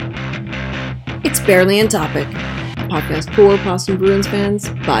It's Barely on Topic, a podcast for Boston Bruins fans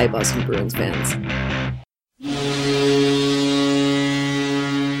by Boston Bruins fans.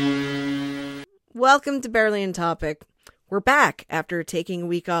 Welcome to Barely on Topic. We're back after taking a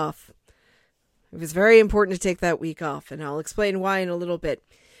week off. It was very important to take that week off, and I'll explain why in a little bit.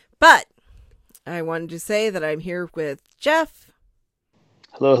 But I wanted to say that I'm here with Jeff.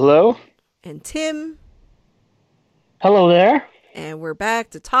 Hello, hello. And Tim. Hello there. And we're back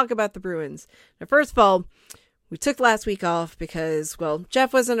to talk about the Bruins. Now, first of all, we took last week off because, well,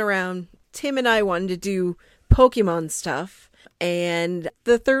 Jeff wasn't around. Tim and I wanted to do Pokemon stuff. And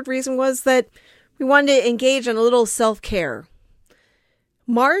the third reason was that we wanted to engage in a little self-care.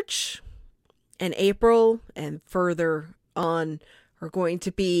 March and April and further on are going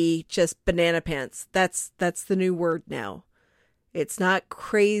to be just banana pants. That's the new word now. It's not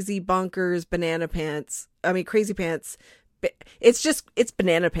crazy bonkers banana pants. I mean, crazy pants. It's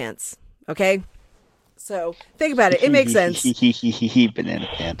banana pants. Okay? So think about it. It makes sense. Banana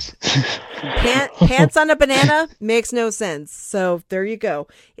pants. Pants on a banana makes no sense. So there you go.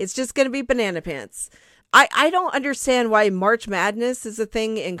 It's just going to be banana pants. I don't understand why March Madness is a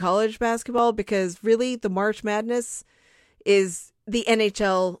thing in college basketball, because really the March Madness is the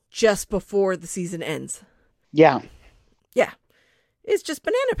NHL just before the season ends. Yeah. Yeah. It's just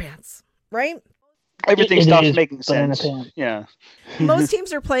banana pants, right? Everything stops making sense. Yeah. Most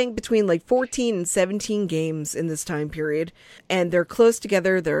teams are playing between like 14 and 17 games in this time period, and they're close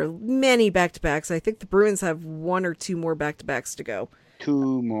together. There are many back-to-backs. I think the Bruins have one or two more back-to-backs to go.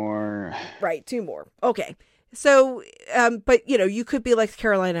 Two more. Right, two more. Okay. So, but, you know, you could be like the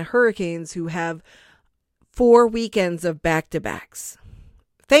Carolina Hurricanes, who have 4 weekends of back-to-backs.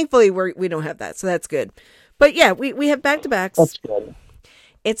 Thankfully, we don't have that, so that's good. But yeah, we have back-to-backs. That's good.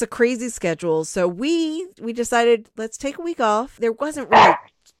 It's a crazy schedule. So we decided, let's take a week off. There wasn't really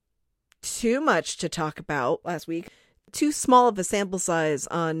too much to talk about last week. Too small of a sample size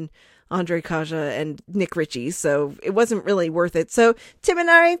on Ondrej Kase and Nick Ritchie, so it wasn't really worth it. So Tim and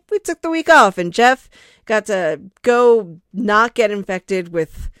I, we took the week off, and Jeff got to go not get infected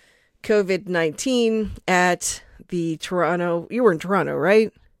with COVID-19 at the Toronto. You were in Toronto,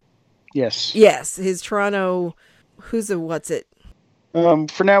 right? Yes. Yes, his Toronto. What's it?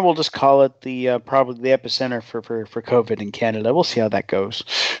 For now, we'll just call it the probably the epicenter for COVID in Canada. We'll see how that goes.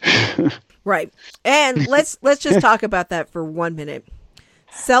 Right, and let's just talk about that for 1 minute.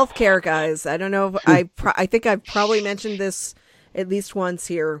 Self-care, guys. I don't know if I think I've probably mentioned this at least once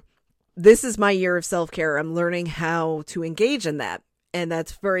here. This is my year of self-care. I'm learning how to engage in that, and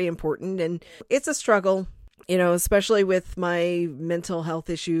that's very important. And it's a struggle, you know, especially with my mental health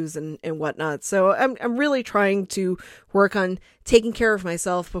issues and whatnot. So I'm really trying to work on taking care of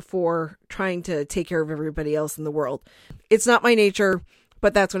myself before trying to take care of everybody else in the world. It's not my nature,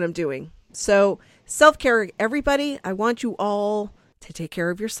 but that's what I'm doing. So self-care, everybody, I want you all to take care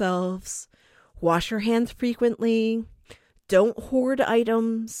of yourselves. Wash your hands frequently. Don't hoard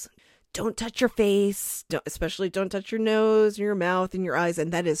items. Don't touch your face. Especially don't touch your nose, your mouth, and your eyes.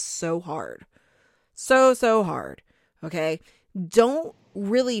 And that is so hard. So hard. Okay. Don't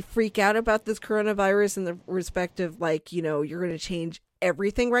really freak out about this coronavirus in the respect of, like, you know, you're going to change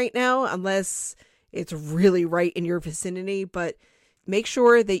everything right now unless it's really right in your vicinity. But make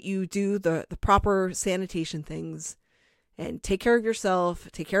sure that you do the proper sanitation things and take care of yourself,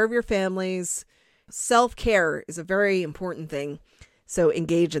 take care of your families. Self-care is a very important thing. So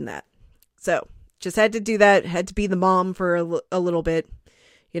engage in that. So just had to do that. Had to be the mom for a little bit.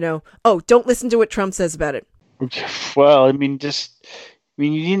 You know, don't listen to what Trump says about it. Well, you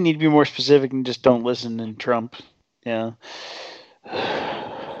didn't need to be more specific than just don't listen to Trump. Yeah.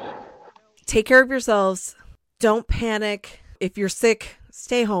 Take care of yourselves. Don't panic. If you're sick,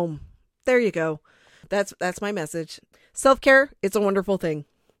 stay home. There you go. That's my message. Self-care, it's a wonderful thing.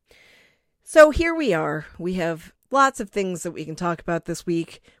 So here we are. We have lots of things that we can talk about this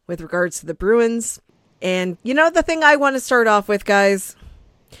week with regards to the Bruins. And you know the thing I want to start off with, guys?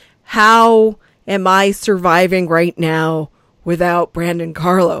 How am I surviving right now without Brandon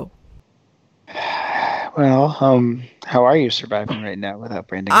Carlo? Well, how are you surviving right now without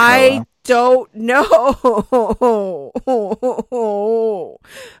Brandon Carlo? I don't know.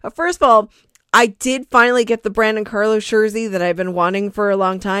 First of all, I did finally get the Brandon Carlo jersey that I've been wanting for a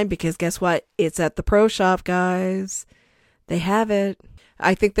long time, because guess what? It's at the Pro Shop, guys. They have it.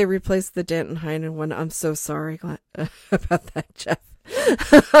 I think they replaced the Danton Heinen one. I'm so sorry about that, Jeff.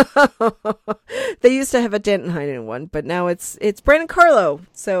 They used to have a Danton Heinen one, but now it's Brandon Carlo.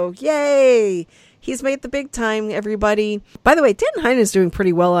 So yay! He's made the big time, everybody. By the way, Danton Heinen is doing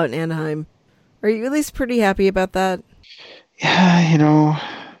pretty well out in Anaheim. Are you at least pretty happy about that? Yeah, you know,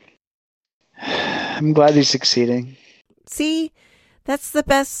 I'm glad he's succeeding. See, that's the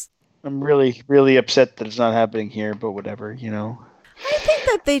best. I'm really, really upset that it's not happening here, but whatever, you know. I think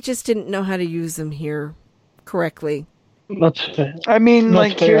that they just didn't know how to use him here correctly. That's fair. I mean, That's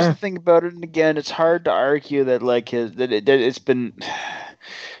like, fair. here's the thing about it, and again, it's hard to argue that, like, that it's been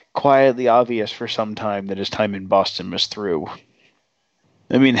quietly obvious for some time that his time in Boston was through.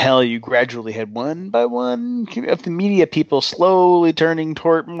 I mean, hell, you gradually had one by one of the media people slowly turning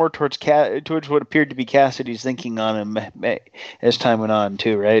more towards what appeared to be Cassidy's thinking on him as time went on,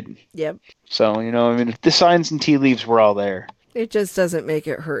 too, right? Yep. So, you know, I mean, the signs and tea leaves were all there. It just doesn't make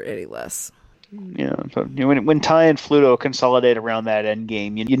it hurt any less. You know, so, you know, when Ty and Fluto consolidate around that end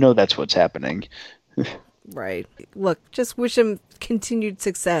game, you know that's what's happening. Right. Look, just wish him continued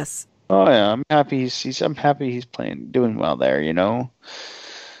success. Oh yeah, I'm happy I'm happy he's doing well there, you know.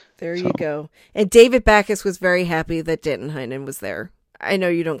 There you go. And David Backus was very happy that Denton Heinen was there. I know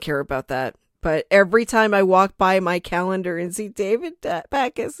you don't care about that, but every time I walk by my calendar and see David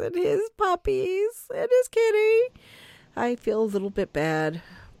Backus and his puppies and his kitty, I feel a little bit bad.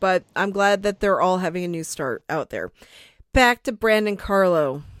 But I'm glad that they're all having a new start out there. Back to Brandon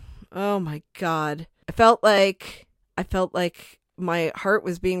Carlo. Oh my God. I felt like my heart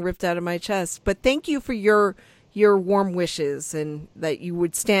was being ripped out of my chest. But thank you for your warm wishes and that you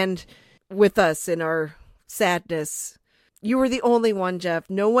would stand with us in our sadness. You were the only one, Jeff.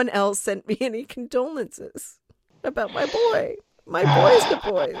 No one else sent me any condolences about my boy. My boy's the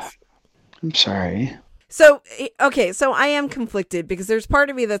boys. I'm sorry. So, okay, so I am conflicted because there's part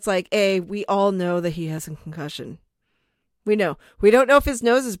of me that's like, we all know that he has a concussion. We know. We don't know if his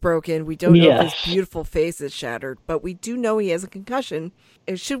nose is broken. We don't know if his beautiful face is shattered, but we do know he has a concussion.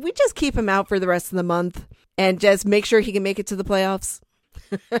 Should we just keep him out for the rest of the month and just make sure he can make it to the playoffs?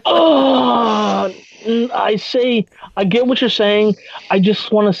 I get what you're saying. I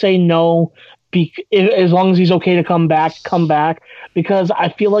just want to say no. As long as he's okay to come back, because I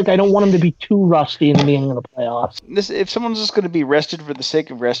feel like I don't want him to be too rusty in the beginning of the playoffs. If someone's just going to be rested for the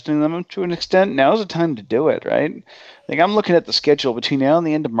sake of resting them to an extent, now's the time to do it, right? Like, I'm looking at the schedule between now and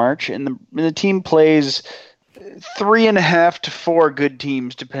the end of March, and the team plays 3.5 to 4 good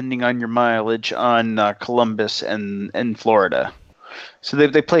teams, depending on your mileage, on Columbus and Florida. So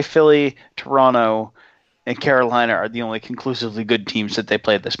they play Philly, Toronto, and Carolina are the only conclusively good teams that they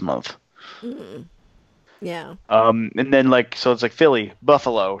play this month. Mm. Yeah. And then so it's like Philly,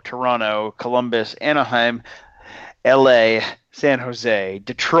 Buffalo, Toronto, Columbus, Anaheim, LA, San Jose,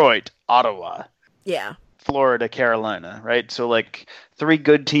 Detroit, Ottawa. Yeah. Florida, Carolina, right? So 3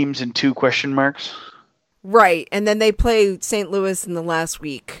 good teams and 2 question marks. Right. And then they play St. Louis in the last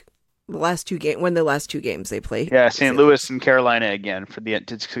week. The last 2 games they play. Yeah, St. Louis and Carolina again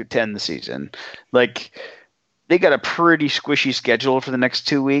to end the season. They got a pretty squishy schedule for the next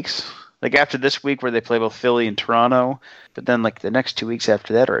 2 weeks. After this week where they play both Philly and Toronto, but then the next 2 weeks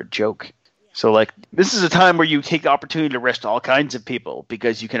after that are a joke. So this is a time where you take the opportunity to rest all kinds of people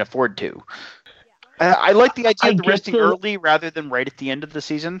because you can afford to. I like the idea of resting early rather than right at the end of the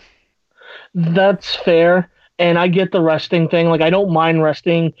season. That's fair. And I get the resting thing. I don't mind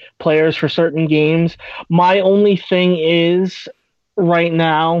resting players for certain games. My only thing is right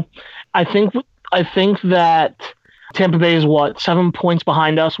now, I think that Tampa Bay is 7 points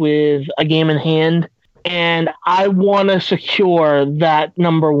behind us with a game in hand, and I want to secure that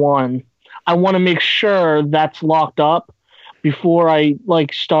number 1. I want to make sure that's locked up before I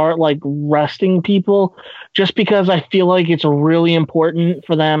start resting people, just because I feel like it's really important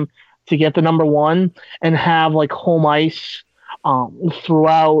for them to get the number 1 and have home ice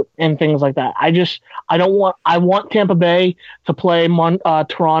throughout and things like that. I want Tampa Bay to play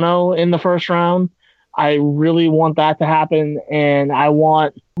Toronto in the first round. I really want that to happen, and I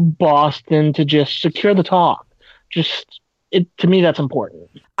want Boston to just secure the top. To me, that's important.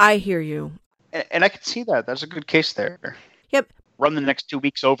 I hear you. And I can see that. That's a good case there. Yep. Run the next 2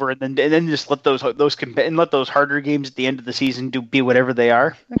 weeks over, and then just let those harder games at the end of the season be whatever they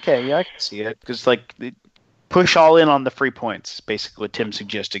are. Okay, yeah, I can see it because push all in on the free points. Is basically what Tim's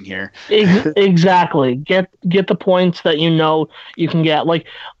suggesting here. Exactly. Get the points that you can get.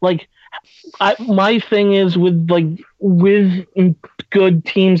 My thing is with good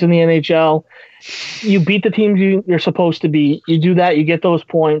teams in the NHL, you beat the teams you're supposed to beat. You do that, you get those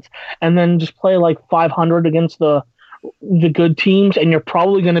points, and then just play 500 against the good teams, and you're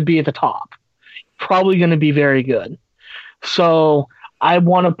probably going to be at the top. Probably going to be very good. So I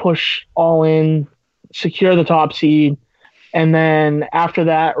want to push all in, secure the top seed, and then after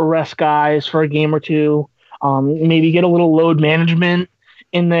that, rest guys for a game or 2. Maybe get a little load management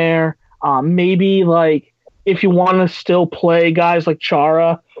in there. Maybe if you want to still play guys like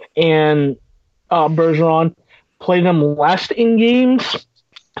Chara and Bergeron, play them less in games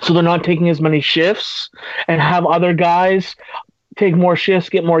so they're not taking as many shifts, and have other guys take more shifts,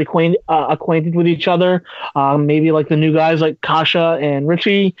 get more acquainted with each other. Maybe like the new guys like Kasha and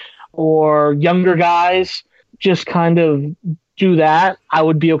Richie, or younger guys, just kind of do that. I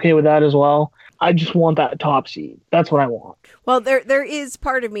would be okay with that as well. I just want that top seed. That's what I want. Well, there is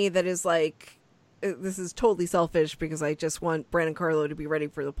part of me that is like, this is totally selfish because I just want Brandon Carlo to be ready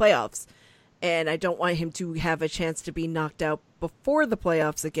for the playoffs. And I don't want him to have a chance to be knocked out before the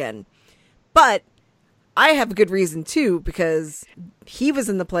playoffs again. But I have a good reason, too, because he was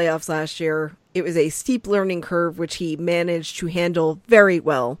in the playoffs last year. It was a steep learning curve, which he managed to handle very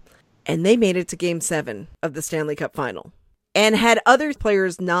well. And they made it to Game 7 of the Stanley Cup Final. And had other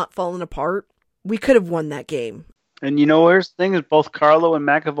players not fallen apart, we could have won that game. And you know, where's the thing is both Carlo and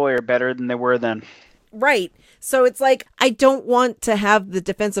McAvoy are better than they were then. Right. So it's like, I don't want to have the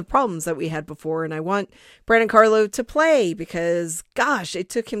defensive problems that we had before. And I want Brandon Carlo to play because, gosh, it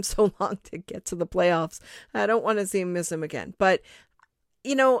took him so long to get to the playoffs. I don't want to see him miss him again. But,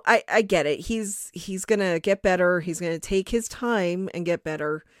 you know, I get it. He's going to get better. He's going to take his time and get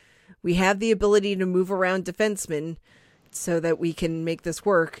better. We have the ability to move around defensemen so that we can make this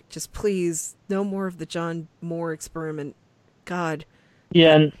work. Just please, no more of the John Moore experiment. God.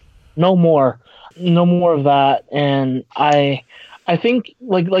 Yeah, no more. No more of that. And I think,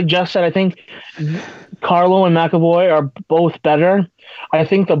 like Jeff said, I think Carlo and McAvoy are both better. I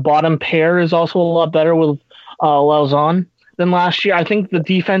think the bottom pair is also a lot better with Lauzon than last year. I think the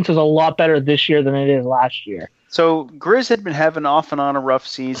defense is a lot better this year than it is last year. So Grizz had been having off and on a rough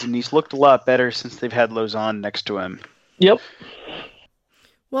season. He's looked a lot better since they've had Lauzon next to him. Yep.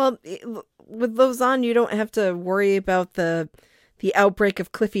 Well, with Lauzon, you don't have to worry about the outbreak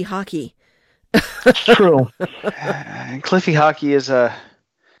of Cliffy hockey. True. Cliffy hockey is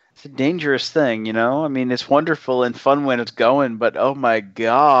it's a dangerous thing, you know. I mean, it's wonderful and fun when it's going, but oh my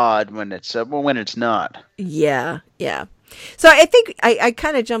God, when it's not. Yeah. So I think I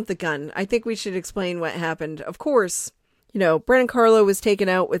kind of jumped the gun. I think we should explain what happened. Of course, you know, Brandon Carlo was taken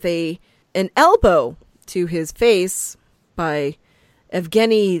out with an elbow to his face by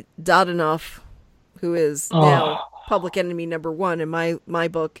Evgeny Dadonov, who is now public enemy number 1 in my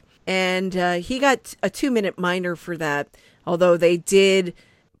book. And he got a 2-minute minor for that, although they did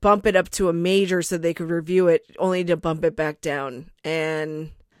bump it up to a major so they could review it, only to bump it back down.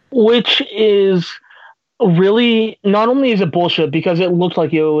 And which is really, not only is it bullshit because it looked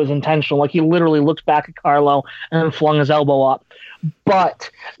like it was intentional, like he literally looked back at Carlo and flung his elbow up.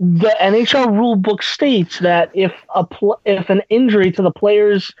 But the NHL rulebook states that if an injury to the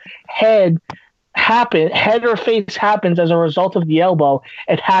player's head or face happens as a result of the elbow,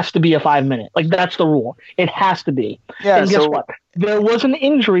 it has to be a 5-minute. Like, that's the rule. It has to be. Yeah, and guess what? There was an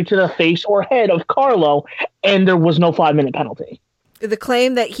injury to the face or head of Carlo, and there was no 5-minute penalty. The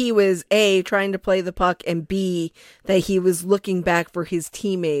claim that he was A, trying to play the puck, and B, that he was looking back for his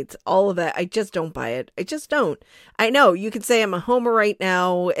teammates, all of that, I just don't buy it. I just don't. I know, you could say I'm a homer right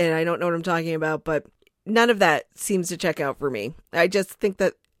now, and I don't know what I'm talking about, but none of that seems to check out for me. I just think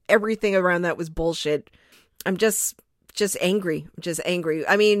that everything around that was bullshit. I'm just angry.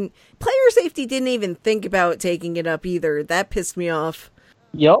 I mean, player safety didn't even think about taking it up either. That pissed me off.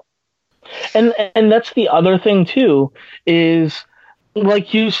 Yep. And that's the other thing too, is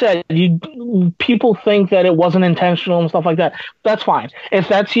like you said, people think that it wasn't intentional and stuff like that. That's fine. If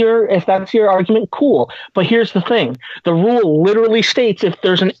that's your argument, cool. But here's the thing. The rule literally states if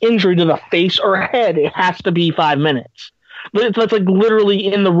there's an injury to the face or head, it has to be 5 minutes. That's like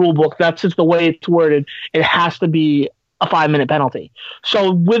literally in the rule book. That's just the way it's worded. It has to be a 5-minute penalty.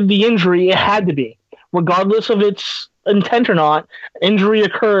 So with the injury, it had to be. Regardless of its intent or not, injury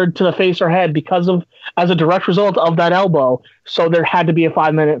occurred to the face or head as a direct result of that elbow. So there had to be a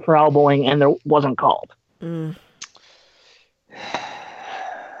 5-minute for elbowing, and there wasn't called.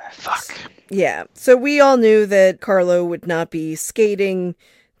 Fuck. Yeah. So we all knew that Carlo would not be skating,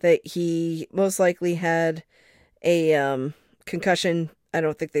 that he most likely had a concussion. I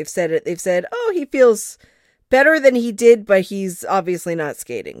don't think they've said it. They've said, oh, he feels better than he did, but he's obviously not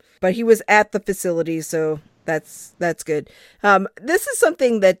skating. But he was at the facility, so that's good. This is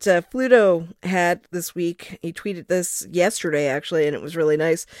something that Fluto had this week. He tweeted this yesterday, actually, and it was really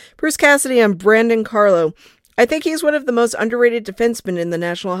nice. Bruce Cassidy on Brandon Carlo. I think he's one of the most underrated defensemen in the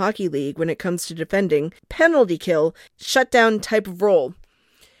National Hockey League when it comes to defending, penalty kill, shutdown type of role.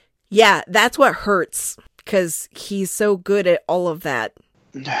 Yeah, that's what hurts, because he's so good at all of that.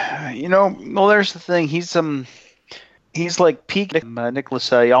 You know, well, there's the thing. He's like peak Nicholas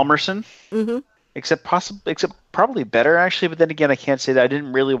Hjalmarsson. Mm-hmm. except probably better actually. But then again, I can't say that I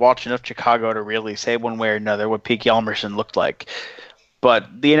didn't really watch enough Chicago to really say one way or another what Peak Yalmerson looked like.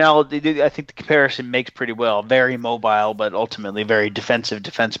 But the analogy, I think the comparison makes pretty well. Very mobile, but ultimately very defensive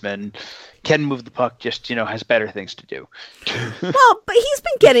defenseman. Can move the puck, just has better things to do. Well, but he's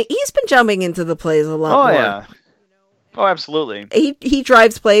been jumping into the plays a lot more. Yeah. Oh, absolutely. He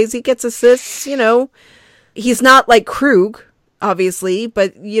drives plays, he gets assists, He's not like Krug, obviously,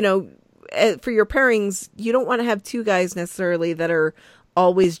 but for your pairings, you don't want to have two guys necessarily that are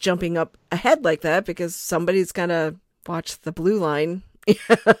always jumping up ahead like that because somebody's gonna watch the blue line.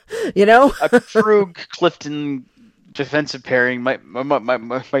 A Krug Clifton defensive pairing might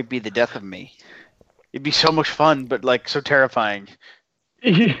be the death of me. It'd be so much fun, but like so terrifying.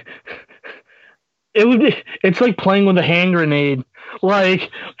 It would be. It's like playing with a hand grenade. Like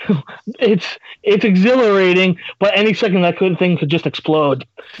it's exhilarating, but any second that thing could just explode.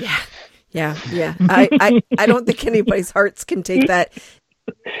 Yeah. I don't think anybody's hearts can take that.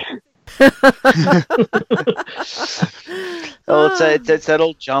 It's that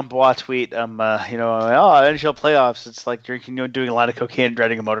old John Bois tweet. NHL playoffs. It's like drinking, doing a lot of cocaine and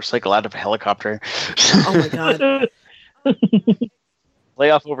riding a motorcycle out of a helicopter. Oh my god!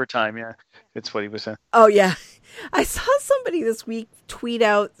 Playoff overtime. Yeah, that's what he was saying. Oh yeah, I saw somebody this week tweet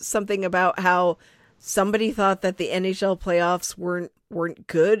out something about how somebody thought that the NHL playoffs weren't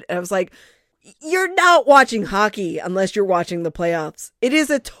good. And I was like, you're not watching hockey unless you're watching the playoffs. It is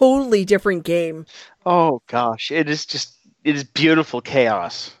a totally different game. Oh gosh, it is beautiful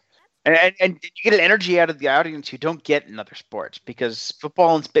chaos, and you get an energy out of the audience you don't get in other sports because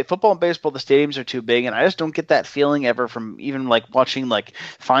football and baseball, the stadiums are too big, and I just don't get that feeling ever from even like watching like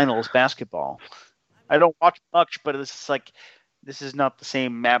finals basketball. I don't watch much, but it's like this is not the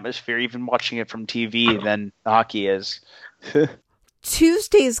same atmosphere even watching it from TV than hockey is.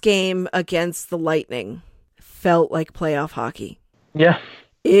 Tuesday's game against the Lightning felt like playoff hockey. Yeah.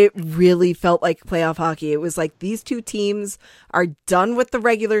 It really felt like playoff hockey. It was like these two teams are done with the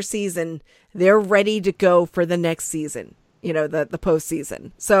regular season. They're ready to go for the next season, the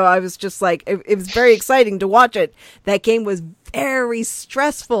postseason. So I was just like, it was very exciting to watch it. That game was very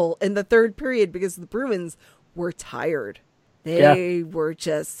stressful in the third period because the Bruins were tired. They were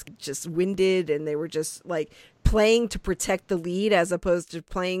just winded, and they were just like playing to protect the lead as opposed to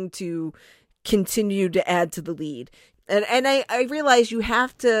playing to continue to add to the lead. And I realize you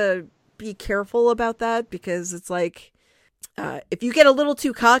have to be careful about that because it's like if you get a little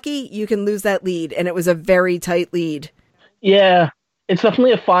too cocky, you can lose that lead. And it was a very tight lead. Yeah, it's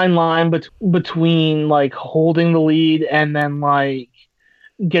definitely a fine line between like holding the lead and then like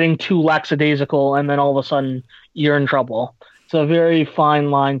getting too lackadaisical and then all of a sudden you're in trouble. It's a very fine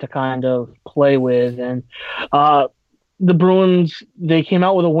line to kind of play with. And the Bruins, they came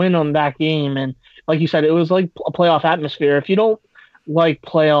out with a win on that game. And like you said, it was like a playoff atmosphere. If you don't like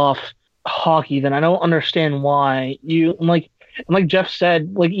playoff hockey, then I don't understand why. Like Jeff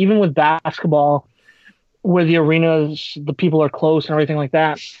said, like even with basketball, where the arenas, the people are close and everything like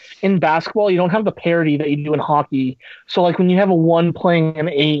that. In basketball, you don't have the parity that you do in hockey. So like when you have a 1 playing an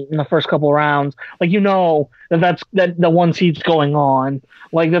 8 in the first couple of rounds, like that the one seed's going on.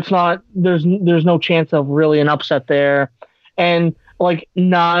 Like that's not there's no chance of really an upset there. And like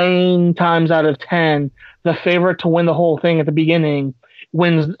 9 times out of 10, the favorite to win the whole thing at the beginning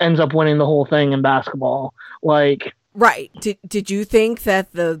ends up winning the whole thing in basketball. Like right. Did you think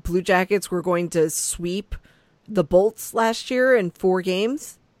that the Blue Jackets were going to sweep the Bolts last year in 4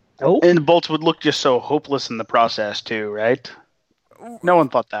 games? Nope. And the Bolts would look just so hopeless in the process too, right? No one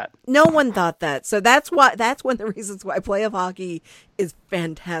thought that. No one thought that. So that's one of the reasons why playoff hockey is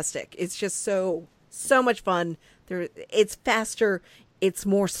fantastic. It's just so much fun. It's faster. It's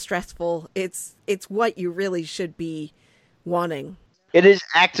more stressful. It's what you really should be wanting. It is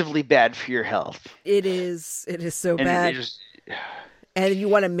actively bad for your health. It is so bad. And you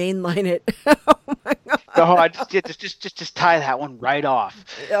want to mainline it. Oh my god. Oh, I just tie that one right off.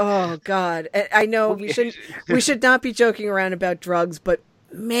 Oh god. I know we should not be joking around about drugs, but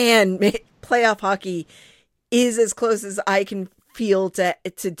man, playoff hockey is as close as I can feel to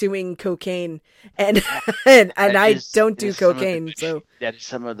doing cocaine, and I don't do cocaine, so that is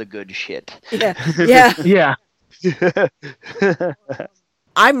some of the good shit. Yeah.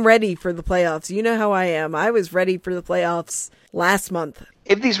 I'm ready for the playoffs. You know how I am. I was ready for the playoffs last month.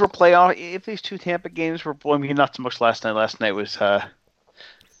 If these 2 Tampa games were, I mean, not so much last night. Last night was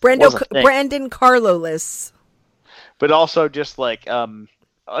Brandon Carlo-less. But also just like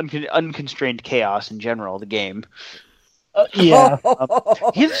unconstrained chaos in general. The game. Yeah.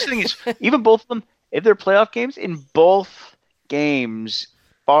 Here's the thing: is even both of them, if they're playoff games, in both games,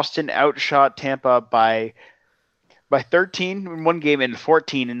 Boston outshot Tampa by 13 in one game and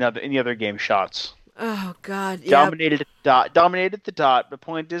 14 in the other game shots. Oh God, yeah. Dominated the dot. The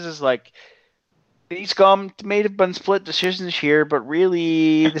point is like these may have been split decisions here, but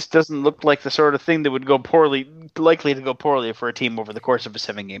really this doesn't look like the sort of thing that would likely to go poorly for a team over the course of a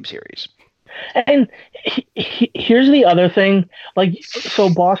 7-game series. And here's the other thing. Like, so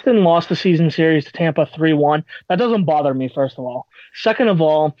Boston lost the season series to Tampa 3-1. That doesn't bother me, first of all. Second of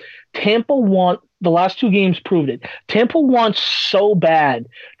all, Tampa the last 2 games proved it. Tampa wants so bad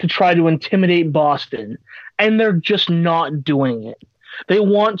to try to intimidate Boston, and they're just not doing it. They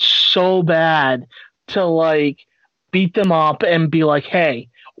want so bad to, like, beat them up and be like, hey,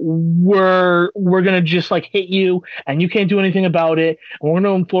 we're gonna just like hit you and you can't do anything about it and we're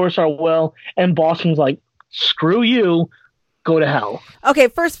gonna enforce our will, and Boston's like, screw you, go to hell. Okay,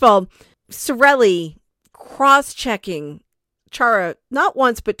 first of all, Cirelli cross-checking Chara not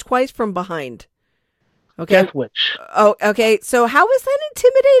once but twice from behind. Okay. Death Wish. Oh, okay. So how is that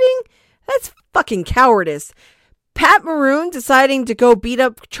intimidating? That's fucking cowardice. Pat Maroon deciding to go beat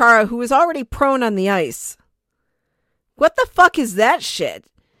up Chara, who was already prone on the ice. What the fuck is that shit?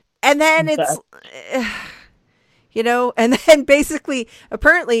 And then it's, and then basically,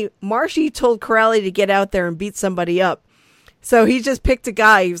 apparently, Marshy told Corrali to get out there and beat somebody up. So he just picked a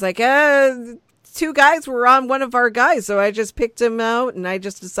guy. He was like, 2 guys were on one of our guys, so I just picked him out, and I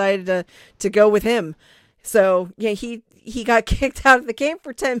just decided to go with him. So, yeah, he got kicked out of the game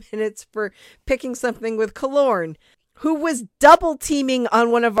for 10 minutes for picking something with Killorn, who was double teaming on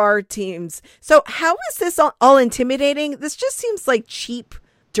one of our teams. So how is this all intimidating? This just seems like cheap,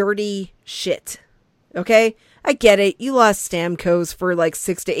 dirty shit. Okay? I get it. You lost Stamkos for like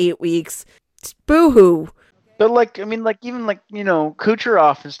 6 to 8 weeks. Boo-hoo. But even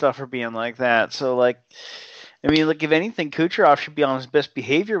Kucherov and stuff are being like that. So if anything, Kucherov should be on his best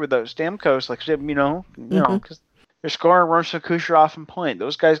behavior without Stamkos. Because they're scoring runs for Kucherov and point.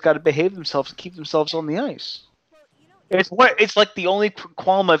 Those guys got to behave themselves and keep themselves on the ice. It's like the only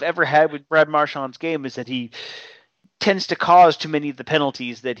qualm I've ever had with Brad Marchand's game is that he tends to cause too many of the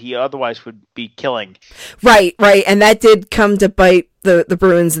penalties that he otherwise would be killing. Right. And that did come to bite the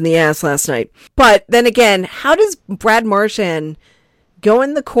Bruins in the ass last night. But then again, how does Brad Marchand go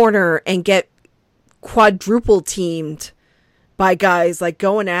in the corner and get quadruple teamed by guys like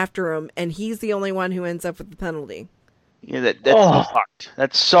going after him, and he's the only one who ends up with the penalty? Yeah, that's so fucked.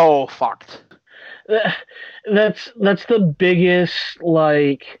 That's so fucked. That's the biggest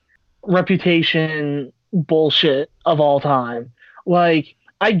reputation bullshit of all time. Like,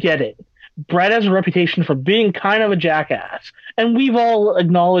 I get it. Brad has a reputation for being kind of a jackass, and we've all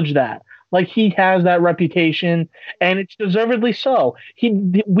acknowledged that. Like, he has that reputation, and it's deservedly so.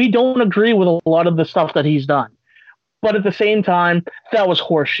 We don't agree with a lot of the stuff that he's done, but at the same time, that was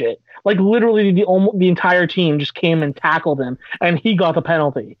horseshit. Like, literally, the entire team just came and tackled him, and he got the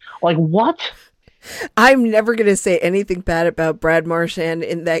penalty. Like, what? I'm never going to say anything bad about Brad Marchand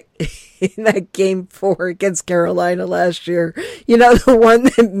in that game 4 against Carolina last year. You know, the one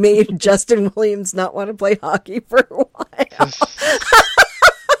that made Justin Williams not want to play hockey for a while.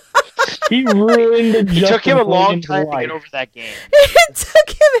 He ruined it. It took him a long time to get over that game. It took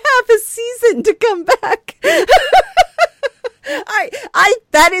him half a season to come back.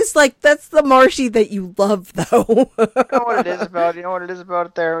 That's the Marshy that you love, though. You know what it is about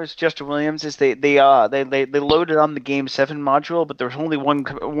it there is Justin Williams is they loaded on the Game 7 module, but there was only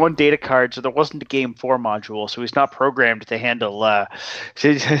one data card, so there wasn't a Game 4 module, so he's not programmed to handle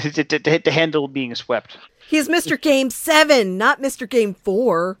to handle being swept. He's Mr. Game 7, not Mr. Game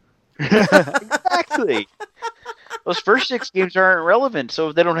 4. Exactly. Those first 6 games aren't relevant, so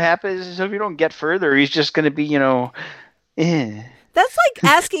if they don't happen, so if you don't get further, he's just going to be, That's like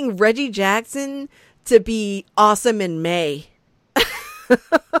asking Reggie Jackson to be awesome in May.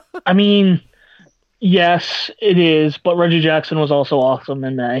 I mean, yes, it is, but Reggie Jackson was also awesome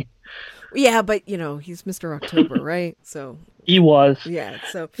in May. Yeah, but, he's Mr. October, right? So he was. Yeah,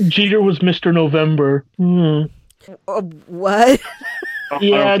 so Jeter was Mr. November. What?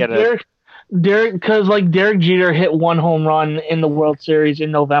 Yeah, Derek, because Derek Jeter hit 1 home run in the World Series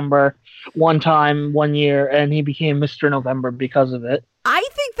in November one time, 1 year, and he became Mr. November because of it. I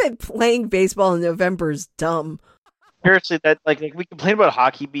think that playing baseball in November is dumb. Seriously, that we complain about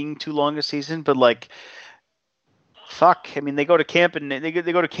hockey being too long a season, but fuck. I mean, they go to camp and they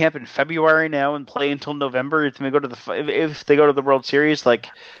go to camp in February now and play until November. If they go to the World Series,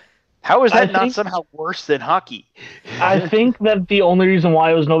 How is that not somehow worse than hockey? I think that the only reason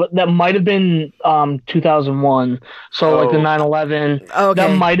why it was that might have been 2001. So like the 9/11. Okay.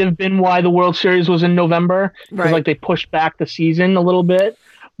 That might have been why the World Series was in November, because like they pushed back the season a little bit.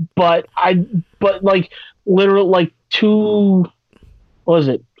 But like literally like what was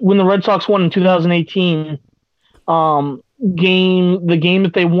it, when the Red Sox won in 2018? The game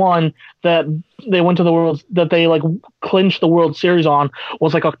that they won, that they went to the World, that they like clinched the World Series on,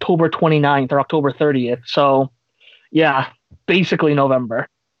 was like October 29th or October 30th. So yeah, basically November.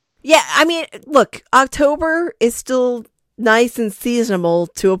 Yeah, I mean, look, October is still nice and seasonable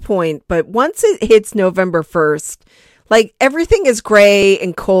to a point, but once it hits November 1st, like everything is gray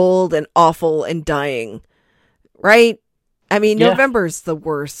and cold and awful and dying, right? I mean, November's the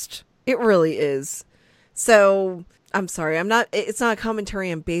worst. It really is. So I'm sorry, it's not a commentary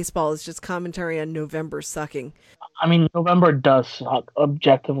on baseball, it's just commentary on November sucking. I mean, November does suck.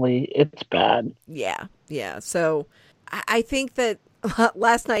 Objectively, it's bad. Yeah. So I think that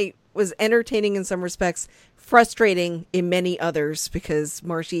last night was entertaining in some respects, frustrating in many others, because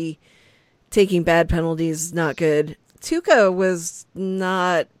Marshy taking bad penalties is not good. Tuukka was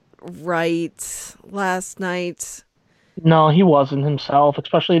not right last night. No, he wasn't himself,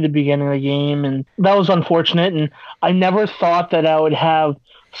 especially at the beginning of the game, and that was unfortunate. And I never thought that I would have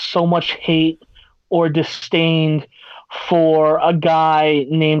so much hate or disdain for a guy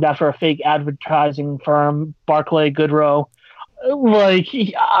named after a fake advertising firm, Barclay Goodrow. Like,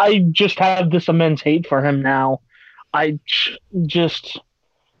 I just have this immense hate for him now.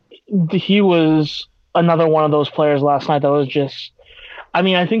 He was another one of those players last night that was just, I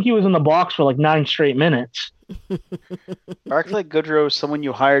mean, I think he was in the box for like 9 straight minutes. Barclay Goodrow is someone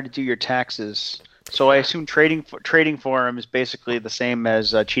you hire to do your taxes. So I assume trading for him is basically the same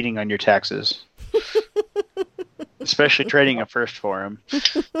as cheating on your taxes. Especially trading a first for him.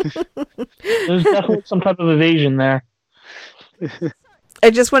 There's definitely some type of evasion there. I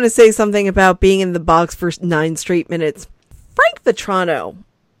just want to say something about being in the box for 9 straight minutes. Frank Vetrano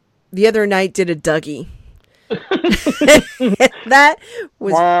the other night did a Dougie. That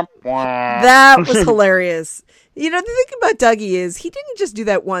was hilarious. You know, the thing about Dougie is he didn't just do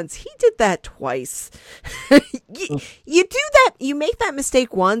that once. He did that twice. you do that, you make that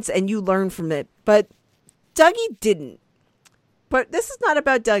mistake once and you learn from it. But Dougie didn't. But this is not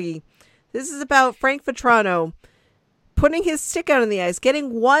about Dougie. This is about Frank Vetrano putting his stick out on the ice,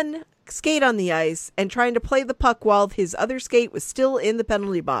 getting one skate on the ice, and trying to play the puck while his other skate was still in the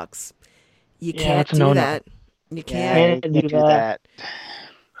penalty box. You can't do that. You can't do that.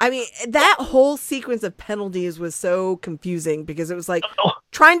 I mean, that whole sequence of penalties was so confusing because it was like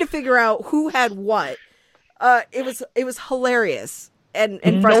trying to figure out who had what. It was hilarious and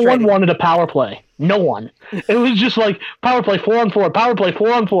frustrating. No one wanted a power play. No one. It was just like power play 4-on-4, power play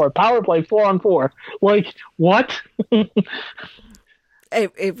 4-on-4, power play 4-on-4. Like, what?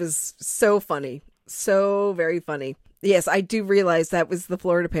 It was so funny. So very funny. Yes, I do realize that was the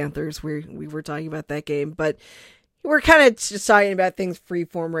Florida Panthers. We were talking about that game, but we're kind of just talking about things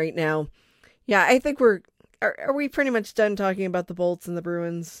freeform right now. Yeah, I think are we pretty much done talking about the Bolts and the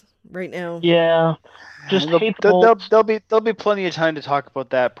Bruins right now? Yeah, just hate the Bolts. There'll be plenty of time to talk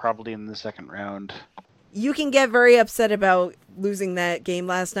about that probably in the second round. You can get very upset about losing that game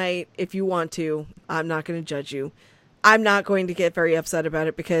last night if you want to. I'm not going to judge you. I'm not going to get very upset about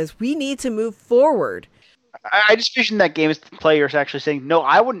it because we need to move forward. I just vision that game as the players actually saying, "No,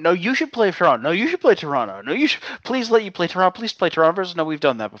 I wouldn't. No, you should play Toronto. No, you should play Toronto. No, you should. Please let you play Toronto. Please play Toronto versus. No, we've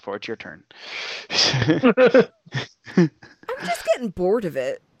done that before. It's your turn." I'm just getting bored of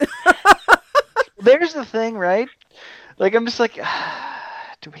it. There's the thing, right? Like, I'm just like,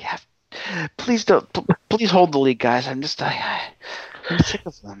 do we have? Please don't. Please hold the league, guys. I'm sick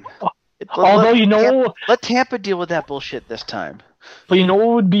of them. Although let Tampa deal with that bullshit this time. But you know what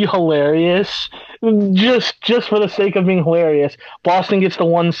would be hilarious? Just for the sake of being hilarious, Boston gets the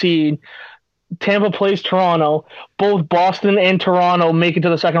 1 seed. Tampa plays Toronto. Both Boston and Toronto make it to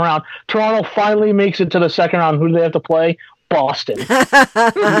the second round. Toronto finally makes it to the second round. Who do they have to play? Boston. I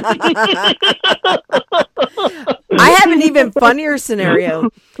have an even funnier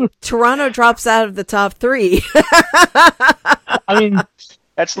scenario. Toronto drops out of the top 3. I mean,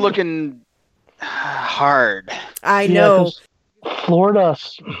 that's looking hard. I know.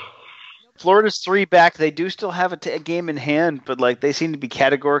 Florida's 3 back. They do still have a game in hand, but like they seem to be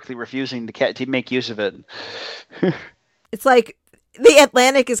categorically refusing to make use of it. It's like the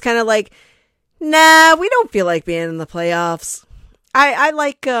Atlantic is kind of like, nah, we don't feel like being in the playoffs. I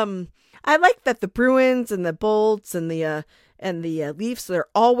like that the Bruins and the Bolts and the Leafs, they're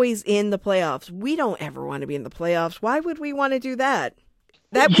always in the playoffs. We don't ever want to be in the playoffs. Why would we want to do that?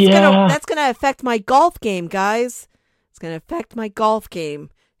 That's gonna affect my golf game, guys. It's gonna affect my golf game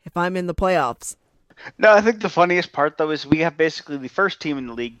if I'm in the playoffs. No, I think the funniest part though is we have basically the first team in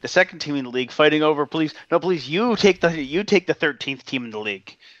the league, the second team in the league fighting over please you take the 13th team in the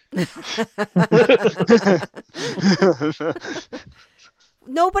league.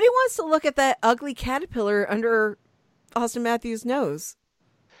 Nobody wants to look at that ugly caterpillar under Austin Matthews' nose.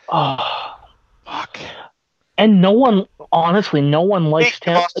 Oh, Fuck. and no one likes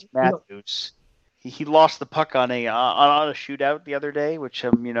Austin Matthews. He lost the puck on a shootout the other day, which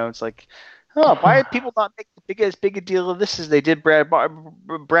it's like, oh, why did people not make as big a deal of this as they did Brad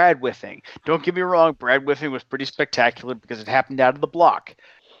whiffing? Don't get me wrong, Brad whiffing was pretty spectacular because it happened out of the block,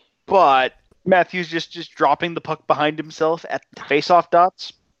 but Matthews just dropping the puck behind himself at the face-off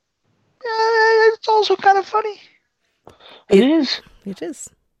dots. It's also kind of funny. It is. It is.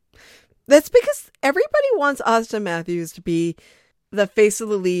 That's because everybody wants Austin Matthews to be the face of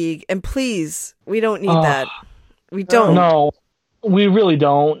the league, and please, we don't need that. We don't. No, we really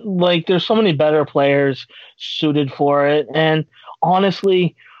don't. Like, there's so many better players suited for it, and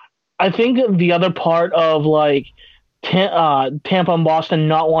honestly, I think the other part of like Tampa and Boston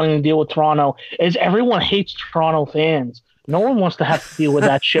not wanting to deal with Toronto is everyone hates Toronto fans. No one wants to have to deal with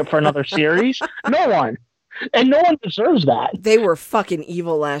that shit for another series. No one. And no one deserves that. They were fucking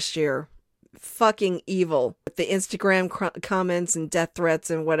evil last year. Fucking evil. With the Instagram comments and death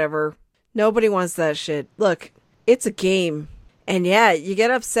threats and whatever. Nobody wants that shit. Look, it's a game. And yeah, you get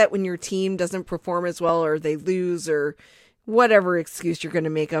upset when your team doesn't perform as well or they lose or whatever excuse you're going to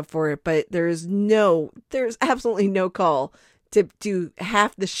make up for it. But there's absolutely no call to do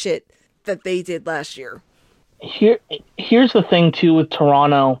half the shit that they did last year. Here's the thing, too, with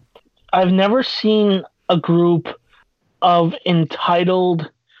Toronto. I've never seen a group of entitled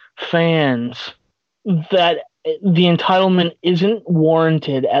fans that the entitlement isn't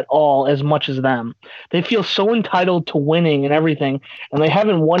warranted at all as much as them. They feel so entitled to winning and everything, and they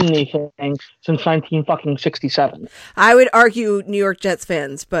haven't won anything since 1967. I would argue New York Jets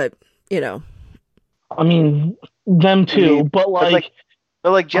fans, but I mean them too. But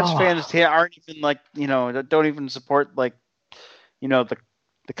Jets fans aren't even don't even support the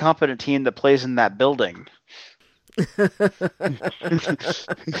competent team that plays in that building. In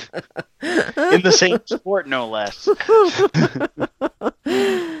the same sport, no less.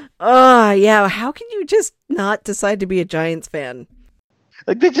 Oh, yeah. How can you just not decide to be a Giants fan?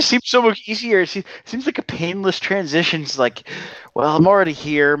 Like, they just seem so much easier. It seems like a painless transition. It's like, well, I'm already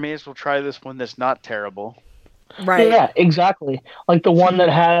here. May as well try this one that's not terrible. Right. Yeah, exactly. Like the one that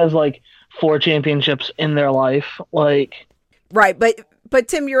has, 4 championships in their life. Right, But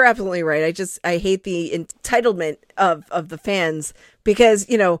Tim, you're absolutely right. I hate the entitlement of the fans because,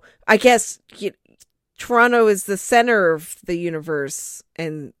 I guess Toronto is the center of the universe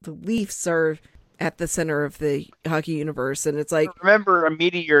and the Leafs are at the center of the hockey universe. And it's like, remember, a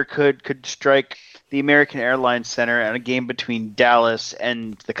meteor could strike the American Airlines Center at a game between Dallas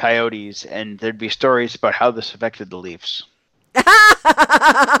and the Coyotes, and there'd be stories about how this affected the Leafs.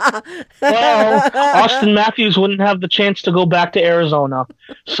 Well, Austin Matthews wouldn't have the chance to go back to Arizona.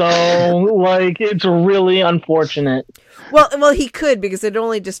 So, it's really unfortunate. Well, he could because it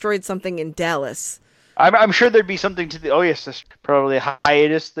only destroyed something in Dallas. I'm sure there'd be something to the. Oh yes, this probably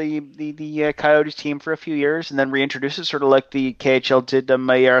hiatus the Coyotes team for a few years and then reintroduce it, sort of like the KHL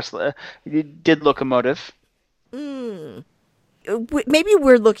did Locomotive. Maybe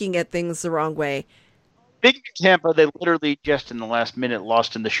we're looking at things the wrong way. Big Tampa, they literally just in the last minute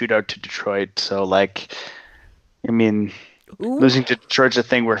lost in the shootout to Detroit. So, losing to Detroit's a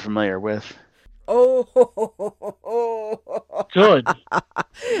thing we're familiar with. Oh, good.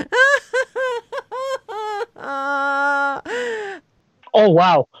 Oh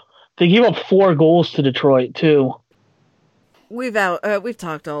wow, they gave up 4 goals to Detroit too. We've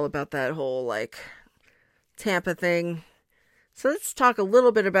talked all about that whole Tampa thing. So let's talk a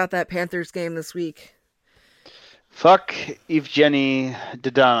little bit about that Panthers game this week. Fuck Evgeny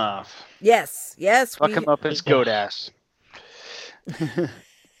Dadonov. Yes. Fuck him up his goat ass.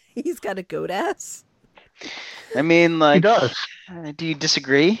 He's got a goat ass? I mean, he does. Do you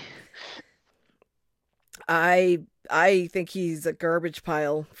disagree? I think he's a garbage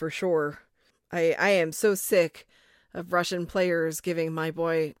pile for sure. I am so sick of Russian players giving my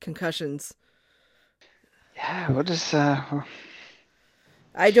boy concussions. Yeah, what is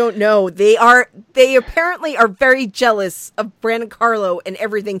I don't know. They apparently are very jealous of Brandon Carlo and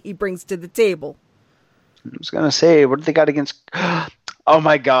everything he brings to the table. I was gonna say, what do they got against? Oh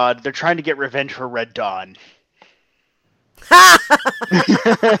my God, they're trying to get revenge for Red Dawn.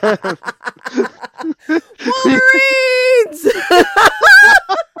 Wolverines!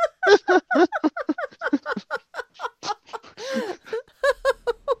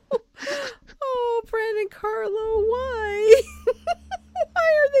 Oh, Brandon Carlo, why? Why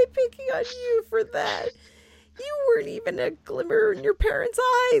are they picking on you for that? You weren't even a glimmer in your parents'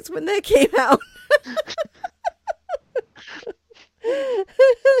 eyes when that came out.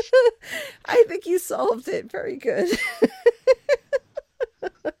 I think you solved it. Very good.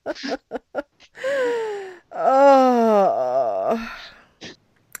 Oh.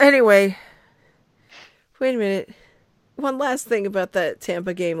 Anyway, wait a minute. One last thing about that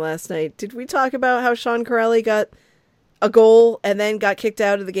Tampa game last night. Did we talk about how Sean Corelli got a goal and then got kicked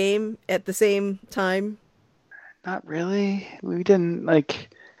out of the game at the same time? Not really. We didn't miss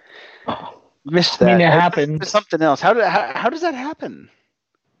that. I mean, it happened. There's something else. How does that happen?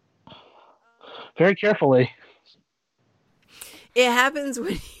 Very carefully. It happens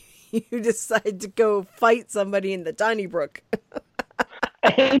when you decide to go fight somebody in the Donnybrook.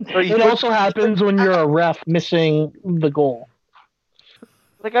 It also happens when you're a ref missing the goal.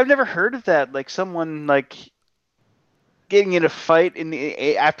 I've never heard of that. Someone getting in a fight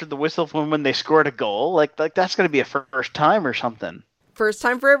after the whistle when they scored a goal. That's going to be a first time or something. First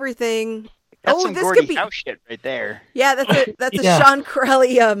time for everything. That's some Gordie Howe shit right there. Yeah, that's a Sean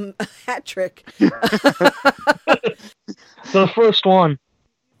Corelli hat trick. The first one.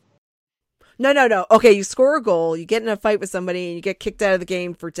 No. Okay, you score a goal, you get in a fight with somebody, and you get kicked out of the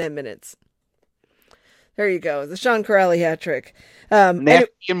game for 10 minutes. There you go. The Sean Corelli hat trick. They have to be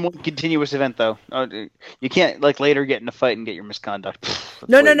in one continuous event, though. You can't, later get in a fight and get your misconduct.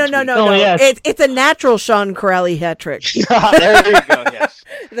 No. Yeah. It's a natural Sean Corelli hat trick. There you go, yes.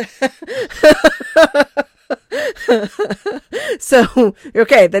 So,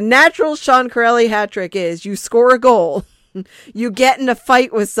 okay, the natural Sean Corelli hat trick is you score a goal, you get in a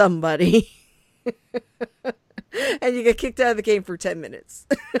fight with somebody, and you get kicked out of the game for 10 minutes.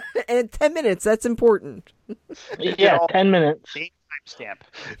 And 10 minutes, that's important. Yeah, 10 minutes. Stamp.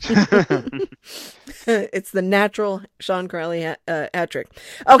 It's the natural Sean Corelli hat trick.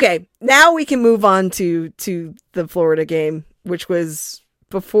 Okay, now we can move on to the Florida game, which was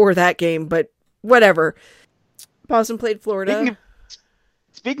before that game, but whatever. Boston played Florida.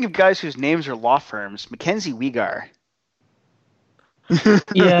 Speaking of guys whose names are law firms, Mackenzie Weegar.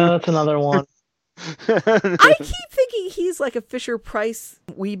 Yeah, that's another one. I keep thinking he's like a Fisher-Price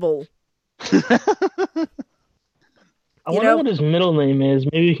Weeble. I wonder what his middle name is.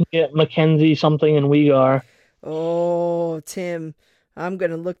 Maybe we can get Mackenzie something in Weegar. Oh, Tim, I'm going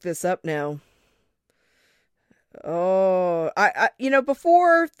to look this up now. Oh, I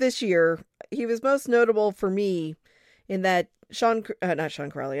before this year, he was most notable for me in that not Sean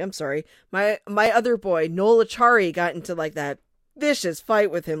Corelli, I'm sorry. My other boy, Noel Achari, got into that vicious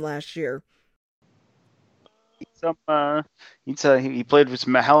fight with him last year. He played with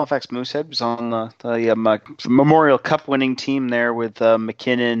Halifax Moosehead. Was on the Memorial Cup winning team there with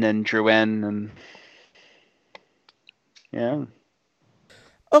McKinnon and Drouin and yeah.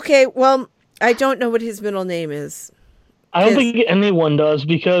 Okay, well, I don't know what his middle name is. I don't think anyone does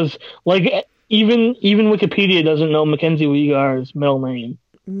because even Wikipedia doesn't know Mackenzie Weegar's middle name.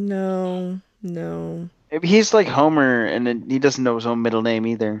 No. Maybe he's like Homer, and then he doesn't know his own middle name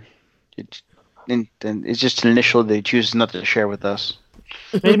either. And it's just an initial they choose not to share with us.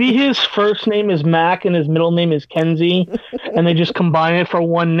 Maybe his first name is Mac and his middle name is Kenzie, and they just combine it for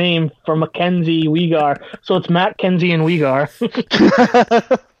one name for Mackenzie Weegar. So it's Matt, Kenzie, and Weegar.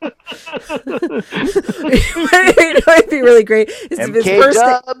 It would be really great. If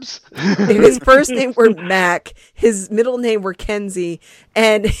his first name were Mac, his middle name were Kenzie,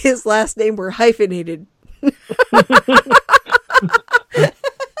 and his last name were hyphenated.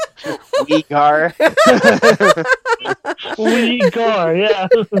 Weegar. Weegar, yeah.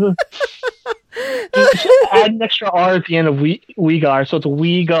 Just add an extra R at the end of Weegar, so it's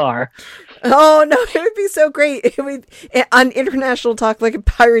Weegar. Oh no, it would be so great. It would on International Talk Like a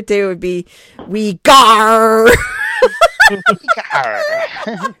Pirate Day. It would be Weegar.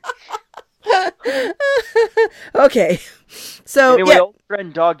 Okay, so anyway, old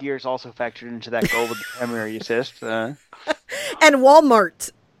friend dog ears also factored into that goal with the primary assist. And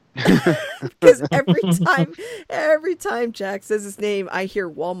Walmart. Because every time Jack says his name, I hear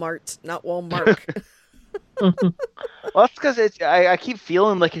Walmart, not Walmart. Well, that's because I keep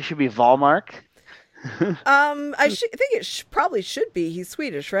feeling like it should be Valmark. I think it probably should be. He's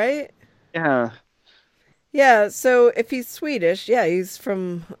Swedish, right? Yeah. Yeah, so if he's Swedish, yeah, he's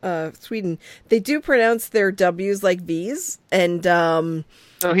from Sweden. They do pronounce their W's like V's, and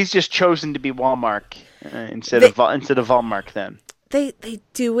So he's just chosen to be Walmart instead They- of Walmart then. they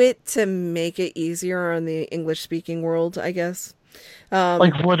do it to make it easier on the English speaking world, I guess.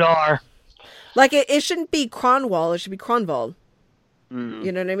 Like Vladar. Like it shouldn't be Cronwall, it should be Cronwald. Mm.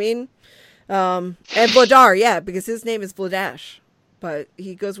 You know what I mean? And Vladar, yeah, because his name is Vladash, but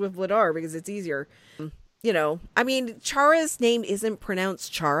he goes with Vladar because it's easier. You know, I mean, Chara's name isn't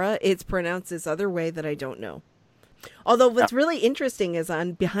pronounced Chara; it's pronounced this other way that I don't know. Although what's really interesting is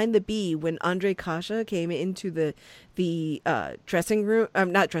on Behind the Bee when Andre Kasha came into the dressing room,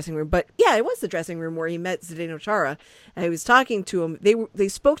 not dressing room, but yeah, it was the dressing room where he met Zdeno Chara, and he was talking to him. They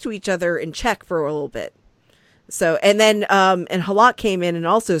spoke to each other in Czech for a little bit. So and then and Halak came in and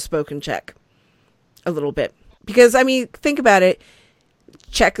also spoke in Czech a little bit because I mean think about it,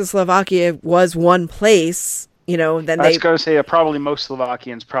 Czechoslovakia was one place. You know, then I was going to say probably most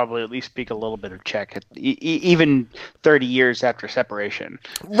Slovakians probably at least speak a little bit of Czech, even 30 years after separation.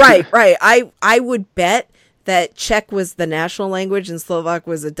 Right. I would bet that Czech was the national language and Slovak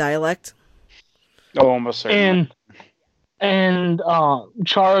was a dialect. Oh, almost certainly. And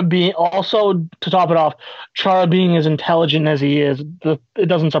Chara being also to top it off, Chara being as intelligent as he is, it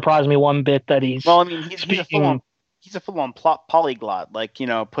doesn't surprise me one bit that he's. Well, I mean, he's speaking. a full-on polyglot. Like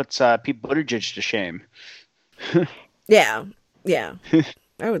puts Pete Buttigieg to shame. Yeah.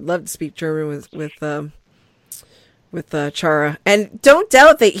 I would love to speak German with Chara, and don't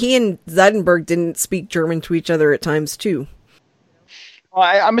doubt that he and Zeidenberg didn't speak German to each other at times too. Well,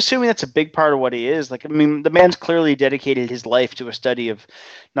 I'm assuming that's a big part of what he is. Like, I mean, the man's clearly dedicated his life to a study of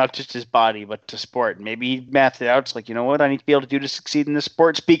not just his body, but to sport. Maybe he mathed it out. It's like, you know what I need to be able to do to succeed in this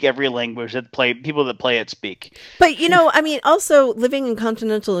sport? Speak every language that people that play it speak. But, I mean, also living in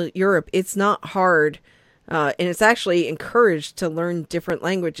continental Europe, it's not hard, and it's actually encouraged to learn different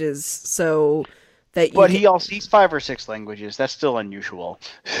languages so that you But he also speaks 5 or 6 languages. That's still unusual.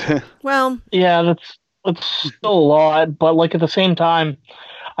 Well, yeah, it's still a lot, but like at the same time,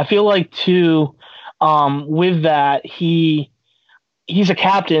 I feel like too, with that he's a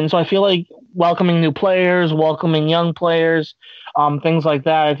captain, so I feel like welcoming new players, welcoming young players, things like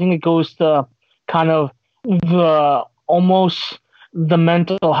that. I think it goes to kind of almost the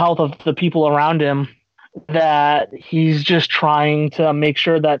mental health of the people around him, that he's just trying to make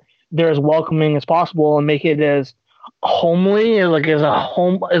sure that they're as welcoming as possible and make it as homely, like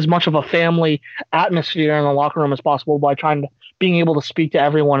as much of a family atmosphere in the locker room as possible by being able to speak to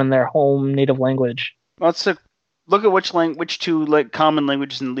everyone in their home native language. Let's look at which two common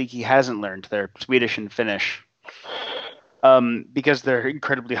languages in the league he hasn't learned. They're Swedish and Finnish, because they're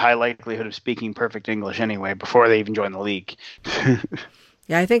incredibly high likelihood of speaking perfect English anyway before they even join the league.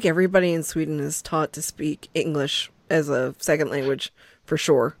 yeah, I think everybody in Sweden is taught to speak English as a second language for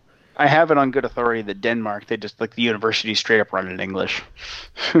sure. I have it on good authority that Denmark, they just the university straight up run in English.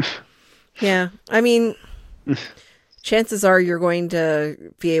 Yeah, I mean, chances are you're going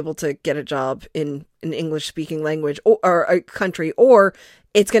to be able to get a job in an English-speaking language or a country, or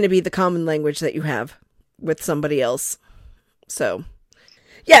it's going to be the common language that you have with somebody else. So,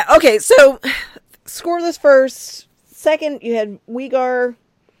 yeah, okay, so scoreless first. Second, you had Uyghur,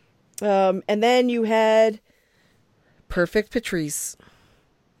 and then you had Perfect Patrice.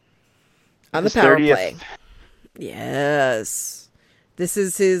 On the power 30th. play. Yes. This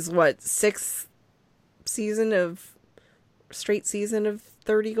is his, sixth straight season of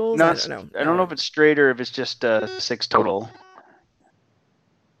 30 goals? No, I don't know. I don't know if it's straight or if it's just 6 total.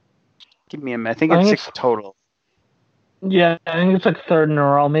 Give me a minute. I think it's 6 total. Yeah, I think it's like 3rd in a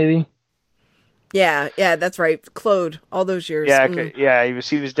row, maybe. Yeah, that's right. Claude, all those years. Yeah, yeah.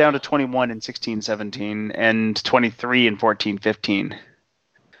 He was down to 21 in 16-17 and 23 in 14-15.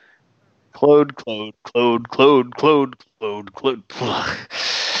 Claude. Da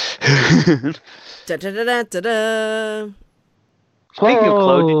da da da da da. Speaking of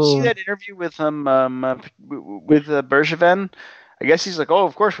Claude, did you see that interview with Bergevin? I guess he's like, oh,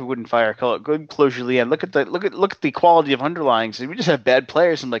 of course we wouldn't fire Claude Julien. Look at the quality of underlying. So we just have bad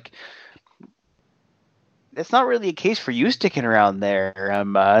players. I'm like, that's not really a case for you sticking around there,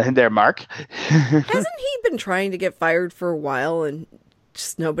 Mark. Hasn't he been trying to get fired for a while and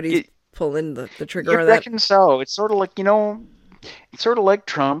just nobody's pulling the trigger on that? I reckon so. It's sort of like, it's sort of like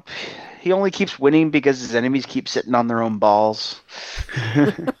Trump. He only keeps winning because his enemies keep sitting on their own balls.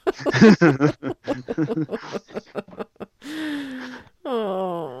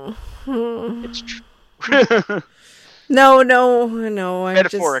 Oh. It's true. No.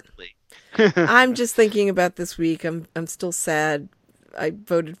 Metaphorically. I'm just thinking about this week. I'm still sad I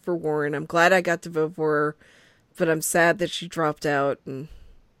voted for Warren. I'm glad I got to vote for her, but I'm sad that she dropped out. And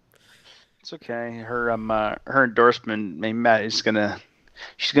It's okay. Her endorsement, maybe Matt is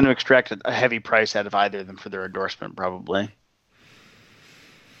she's gonna extract a heavy price out of either of them for their endorsement, probably.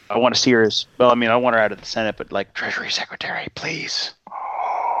 I want to see her as well. I mean, I want her out of the Senate, but like Treasury Secretary, please.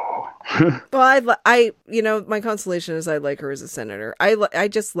 Oh. Well, my consolation is I like her as a senator. I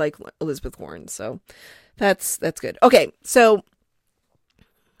just like Elizabeth Warren, so that's good. Okay, so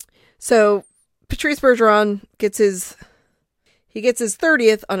Patrice Bergeron gets his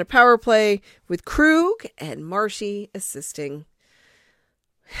 30th on a power play with Krug and Marshy assisting.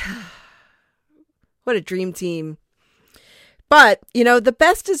 What a dream team. But, the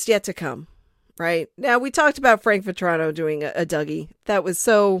best is yet to come, right? Now, we talked about Frank Vatrano doing a Dougie. That was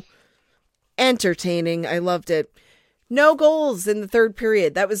so entertaining. I loved it. No goals in the third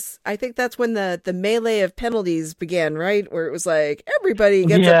period. I think that's when the melee of penalties began, right? Where it was like, everybody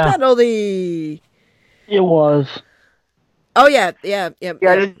gets a penalty. It was. Oh, yeah. I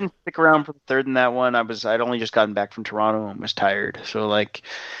didn't stick around for the third in that one. I'd only just gotten back from Toronto and was tired. So, and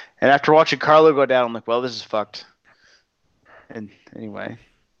after watching Carlo go down, I'm like, well, this is fucked. And anyway,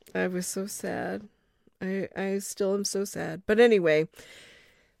 I was so sad. I still am so sad. But anyway,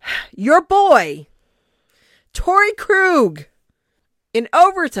 your boy, Torey Krug, in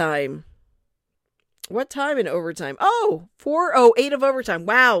overtime. What time in overtime? Oh, 4:08 of overtime.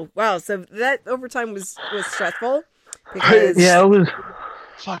 Wow. So that overtime was stressful. Because it was.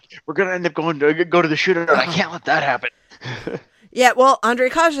 Fuck, we're gonna end up go to the shootout. I can't let that happen. Yeah, well, Andre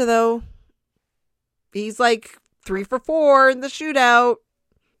Kaja though, he's like 3 for 4 in the shootout,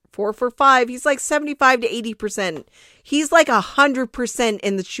 4 for 5. He's like 75 to 80%. He's like 100%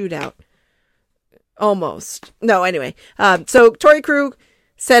 in the shootout. Almost. No, anyway. So Torey Krug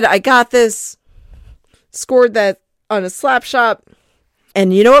said, I got this. Scored that on a slap shot.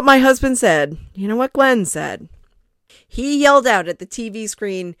 And you know what my husband said? You know what Glenn said? He yelled out at the TV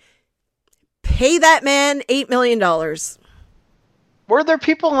screen, pay that man $8 million. Were there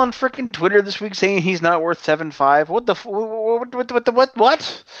people on freaking Twitter this week saying he's not worth 7.5?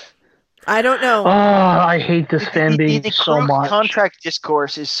 What? I don't know. Oh, I hate this fan base so much. Contract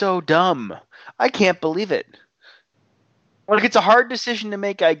discourse is so dumb. I can't believe it. Like, it's a hard decision to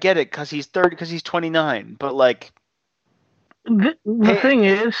make. I get it because he's 29. But the thing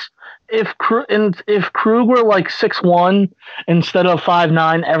is, if Krug were like 6'1" instead of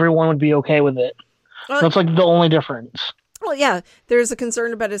 5'9", everyone would be okay with it. That's like the only difference. Well, yeah, there's a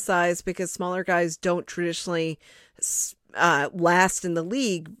concern about his size because smaller guys don't traditionally last in the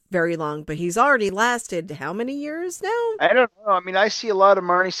league very long, but he's already lasted how many years now? I don't know. I mean, I see a lot of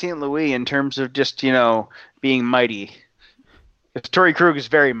Marty St. Louis in terms of just, being mighty. Torey Krug is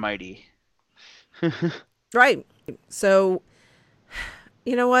very mighty. Right. So,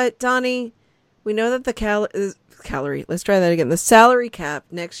 you know what, Donnie? We know that the salary cap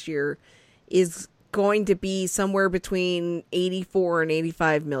next year is going to be somewhere between 84 and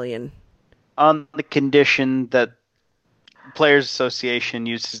 85 million. On the condition that Players Association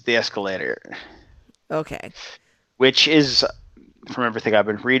uses the escalator. Okay. Which is, from everything I've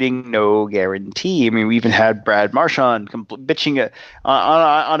been reading, no guarantee. I mean, we even had Brad Marchand bitching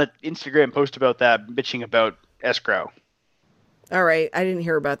on an Instagram post about that, bitching about escrow. All right. I didn't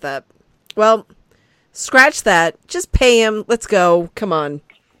hear about that. Well, scratch that. Just pay him. Let's go. Come on.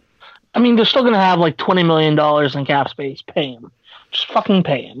 I mean, they're still going to have like $20 million in cap space. Pay him. Just fucking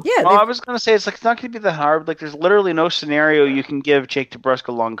pay him. Yeah. I was going to say, it's not going to be that hard. Like, there's literally no scenario you can give Jake DeBrusk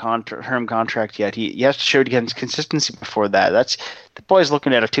a long-term contract yet. He has to show consistency before that. The boy's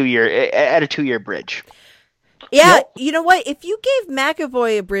looking at a 2-year bridge. Yeah, yep. You know what? If you gave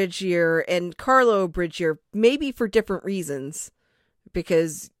McAvoy a bridge year and Carlo a bridge year, maybe for different reasons,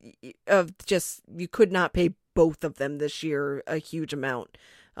 because of just you could not pay both of them this year a huge amount.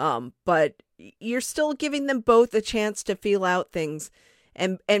 But you're still giving them both a chance to feel out things.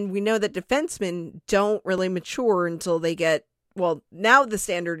 And we know that defensemen don't really mature until they get, well, now the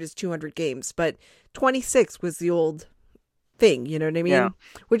standard is 200 games, but 26 was the old thing, you know what I mean? Yeah.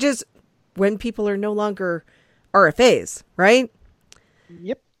 Which is when people are no longer RFAs, right?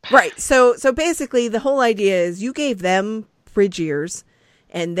 Yep. Right. So basically the whole idea is you gave them bridge years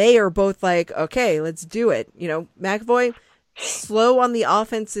and they are both like, okay, let's do it. McAvoy, slow on the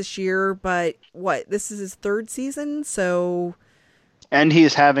offense this year, but this is his third season, so. And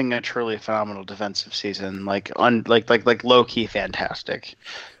he's having a truly phenomenal defensive season, like low key fantastic.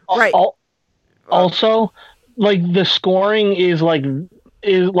 Right. Also, like the scoring is like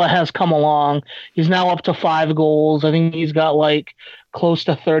has come along. He's now up to 5 goals. I think he's got like close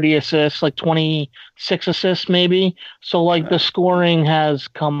to 30 assists, like 26 assists maybe. So like the scoring has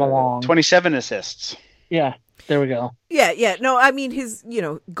come along. 27 assists. Yeah, there we go. Yeah. No, I mean his,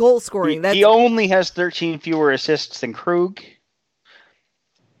 goal scoring. He only has 13 fewer assists than Krug,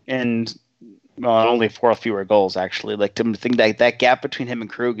 and only 4 fewer goals actually. Like to think that gap between him and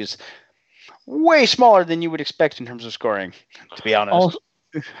Krug is way smaller than you would expect in terms of scoring. To be honest.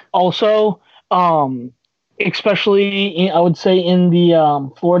 Also, especially I would say in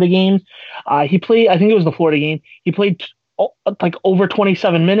the Florida game, he played. I think it was the Florida game. He played like over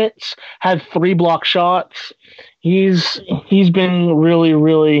 27 minutes. Had 3 block shots. He's been really,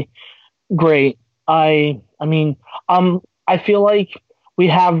 really great. I mean, I feel like we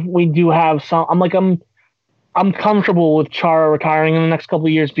do have some. I'm comfortable with Chara retiring in the next couple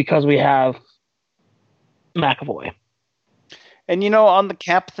of years because we have McAvoy. And on the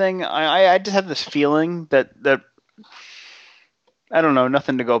cap thing, I just have this feeling that I don't know,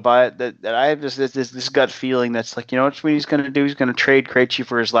 nothing to go by it. That I have this gut feeling that's like, what he's going to do? He's going to trade Krejci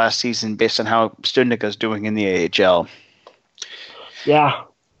for his last season based on how Studnicka's doing in the AHL. Yeah,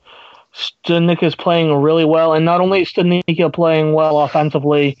 Studnicka is playing really well, and not only is Studnicka playing well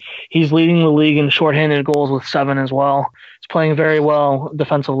offensively, he's leading the league in shorthanded goals with 7 as well. He's playing very well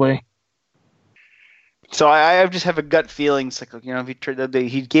defensively. So I just have a gut feeling. It's like,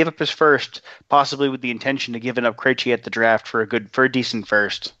 if he gave up his first, possibly with the intention of giving up Krejci at the draft for a decent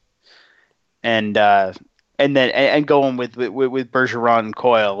first, and then going with Bergeron and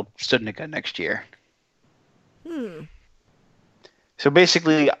Coyle, Studnicka next year. So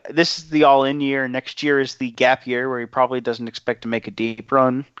basically, this is the all-in year. Next year is the gap year where he probably doesn't expect to make a deep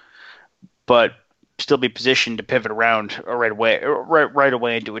run, but still be positioned to pivot around right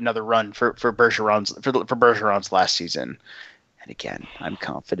away into another run for Bergeron's last season. And again, I'm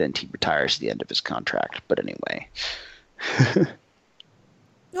confident he retires at the end of his contract. But anyway.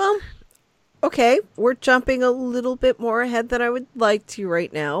 Well, okay, we're jumping a little bit more ahead than I would like to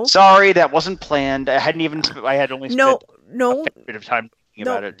right now. Sorry, that wasn't planned. I had only spent a bit of time thinking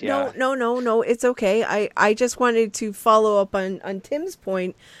about it. Yeah. No, it's okay. I just wanted to follow up on Tim's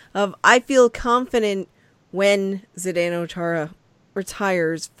point of I feel confident when Zdeno Chara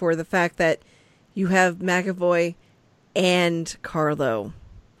retires for the fact that you have McAvoy and Carlo.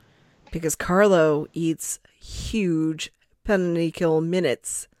 Because Carlo eats huge penalty kill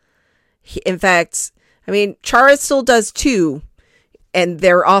minutes. In fact, I mean, Chara still does too, and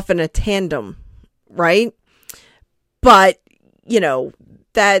they're often a tandem, right? But,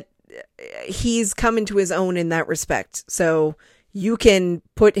 that he's come into his own in that respect. So you can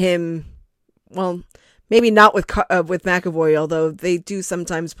put him, well, maybe not with McAvoy, although they do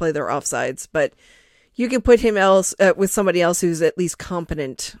sometimes play their offsides, but you can put him with somebody else who's at least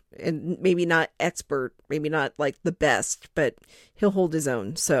competent and maybe not expert, maybe not like the best, but he'll hold his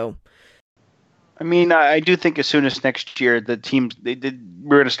own. So, I mean, I do think as soon as next year the teams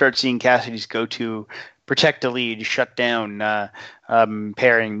we're going to start seeing Cassidy's go-to protect a lead, shut down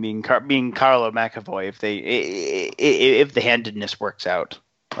pairing being Carlo McAvoy if the handedness works out.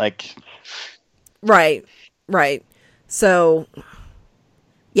 Like, right. So,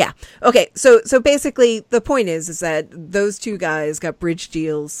 yeah. Okay. So basically, the point is that those two guys got bridge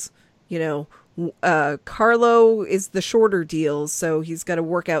deals. Carlo is the shorter deal, so he's got to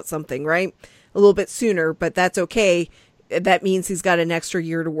work out something, right? A little bit sooner, but that's okay. That means he's got an extra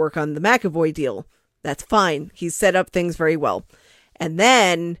year to work on the McAvoy deal. That's fine. He's set up things very well. And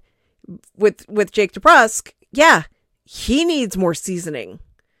then with Jake DeBrusk, yeah, he needs more seasoning.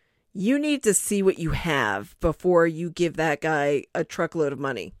 You need to see what you have before you give that guy a truckload of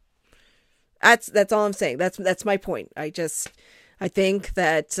money. That's all I'm saying. That's my point. I think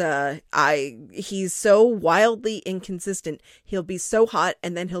that he's so wildly inconsistent. He'll be so hot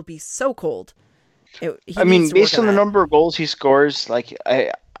and then he'll be so cold. I mean, based on the number of goals he scores, like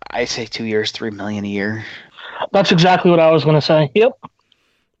I say 2 years, $3 million a year. That's exactly what I was going to say. Yep.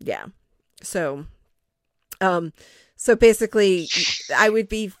 Yeah. So basically, I would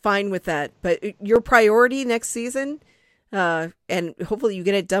be fine with that. But your priority next season, and hopefully you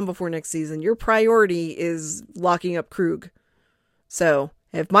get it done before next season, your priority is locking up Krug. So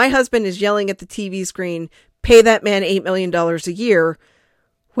if my husband is yelling at the TV screen, pay that man $8 million a year,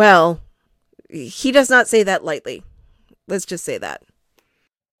 well, he does not say that lightly. Let's just say that.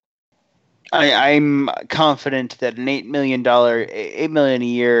 I'm confident that an $8 million a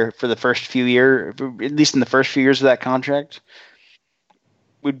year for the first few years, at least in the first few years of that contract,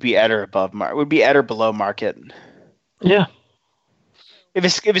 would be at or below market. Yeah. If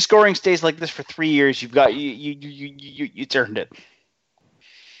his scoring stays like this for 3 years, you've got you it's earned it.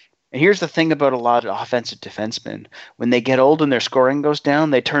 And here's the thing about a lot of offensive defensemen. When they get old and their scoring goes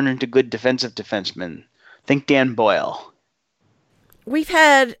down, they turn into good defensive defensemen. Think Dan Boyle. We've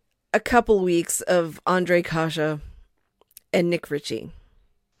had a couple weeks of Ondrej Kase and Nick Ritchie.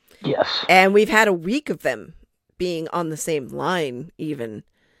 Yes. And we've had a week of them being on the same line, even.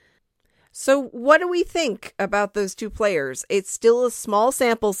 So what do we think about those two players? It's still a small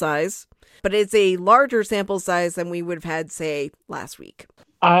sample size, but it's a larger sample size than we would have had, say, last week.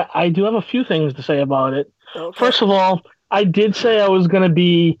 I do have a few things to say about it. Okay. First of all, I did say I was going to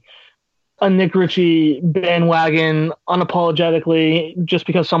be a Nick Ritchie bandwagon unapologetically just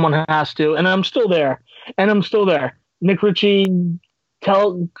because someone has to, and I'm still there. Nick Ritchie,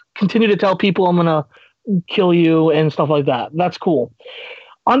 continue to tell people I'm going to kill you and stuff like that. That's cool.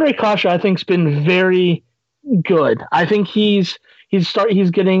 Ondrej Kase, I think, has been very good. I think he's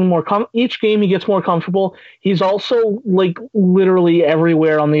getting more each game he gets more comfortable. He's also like literally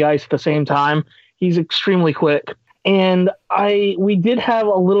everywhere on the ice at the same time. He's extremely quick. And we did have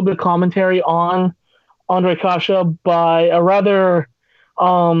a little bit of commentary on Ondrej Kase by a rather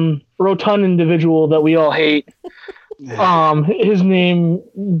rotund individual that we all hate. His name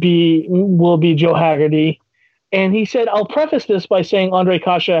will be Joe Haggerty. And he said, I'll preface this by saying Ondrej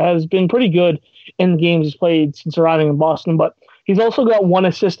Kase has been pretty good in the games he's played since arriving in Boston, but he's also got 1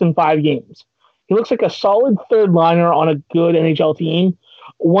 assist in 5 games. He looks like a solid third liner on a good NHL team.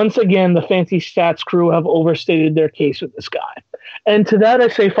 Once again, the fancy stats crew have overstated their case with this guy. And to that I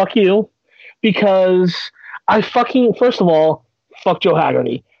say, fuck you, because first of all, fuck Joe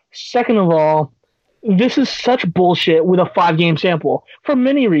Haggerty. Second of all, this is such bullshit with a 5-game sample for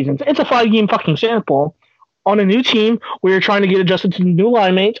many reasons. It's a 5-game fucking sample on a new team where you're trying to get adjusted to new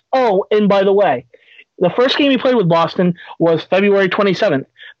line mates. Oh, and by the way, the first game he played with Boston was February 27th.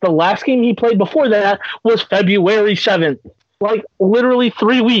 The last game he played before that was February 7th. Like literally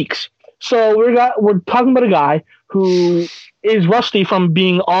 3 weeks. So we're talking about a guy who is rusty from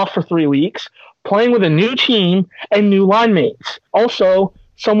being off for 3 weeks, playing with a new team and new line mates. Also,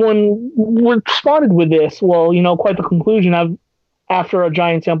 someone responded with this. Well, quite the conclusion after a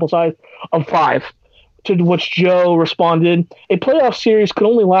giant sample size of 5. To which Joe responded, a playoff series could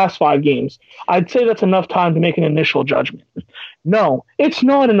only last 5 games. I'd say that's enough time to make an initial judgment. No, it's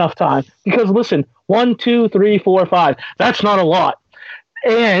not enough time. Because listen, 1, 2, 3, 4, 5. That's not a lot.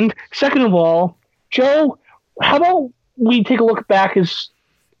 And second of all, Joe, how about we take a look back as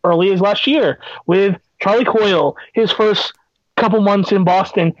early as last year with Charlie Coyle, his first couple months in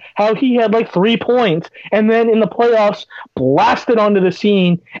Boston, how he had like 3 points and then in the playoffs blasted onto the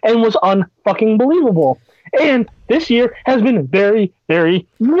scene and was unfucking believable. And this year has been very, very,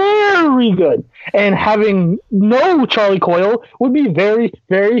 very good. And having no Charlie Coyle would be very,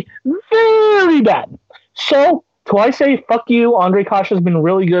 very, very bad. So I say fuck you. Ondrej Kase has been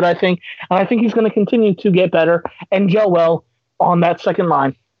really good, I think. And I think he's going to continue to get better and gel well on that second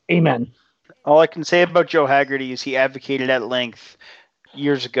line. Amen. All I can say about Joe Haggerty is he advocated at length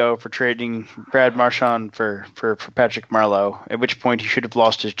years ago for trading Brad Marchand for Patrick Marleau, at which point he should have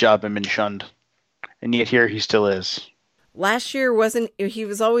lost his job and been shunned. And yet here he still is. Last year he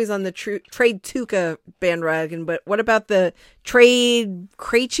was always on the trade Tuukka bandwagon, but what about the trade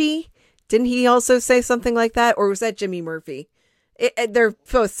Krejci? Didn't he also say something like that? Or was that Jimmy Murphy? They're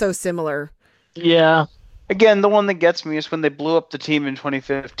both so similar. Yeah. Again, the one that gets me is when they blew up the team in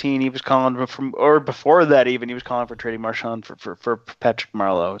 2015. He was calling or before that even, he was calling for trading Marchand for Patrick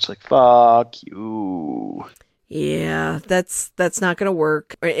Marleau. It's like, fuck you. Yeah, that's not going to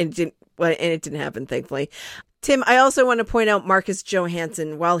work. And it didn't happen, thankfully. Tim, I also want to point out Marcus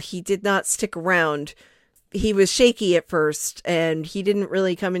Johansson. While he did not stick around, he was shaky at first, and he didn't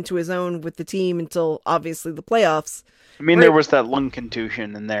really come into his own with the team until obviously the playoffs. I mean, there was that lung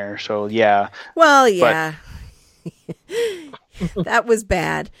contusion in there, so yeah. Well, yeah. That was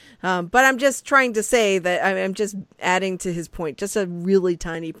bad. But I'm just trying to say that I'm just adding to his point, just a really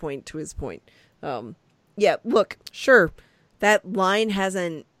tiny point to his point. Yeah, look, sure, that line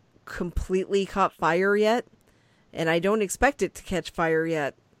hasn't completely caught fire yet, and I don't expect it to catch fire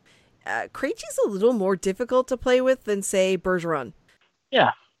yet. Krejci's a little more difficult to play with than, say, Bergeron.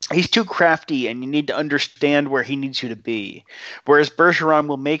 Yeah. He's too crafty, and you need to understand where he needs you to be. Whereas Bergeron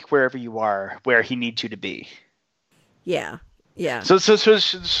will make wherever you are where he needs you to be. Yeah, yeah. So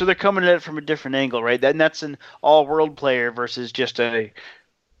they're coming at it from a different angle, right? And that's an all-world player versus just a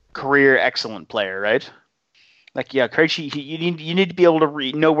career excellent player, right? Like, yeah, Krejci, you need to be able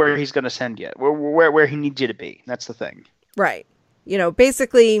to know where he's going to send you, where he needs you to be. That's the thing. Right.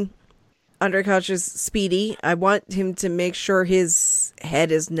 Basically, Ondrej Kase is speedy. I want him to make sure his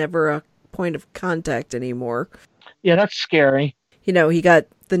head is never a point of contact anymore. Yeah, that's scary. he got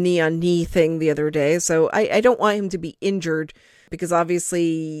the knee-on-knee thing the other day. So I don't want him to be injured because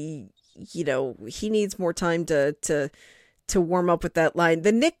obviously, he needs more time to warm up with that line.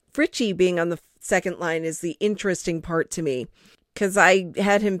 The Nick Ritchie being on the second line is the interesting part to me because I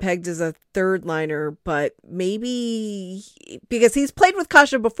had him pegged as a third liner, but maybe because he's played with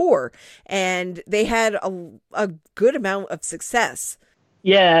Kasha before and they had a good amount of success.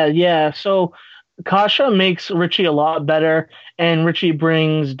 Yeah. So Kasha makes Ritchie a lot better, and Ritchie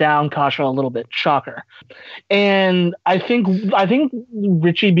brings down Kasha a little bit. Shocker. And I think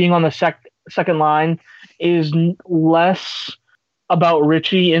Ritchie being on the second line is less about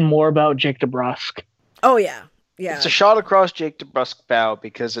Ritchie and more about Jake DeBrusk. Oh, yeah. Yeah. It's a shot across Jake DeBrusk's bow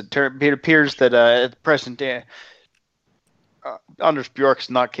because it appears that at the present day, Anders Bjork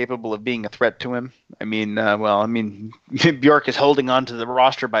is not capable of being a threat to him. Bjork is holding on to the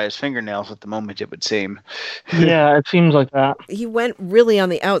roster by his fingernails at the moment, it would seem. Yeah, it seems like that. He went really on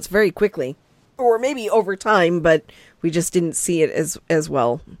the outs very quickly. Or maybe over time, but we just didn't see it as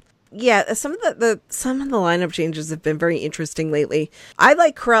well. Yeah, some of the lineup changes have been very interesting lately. I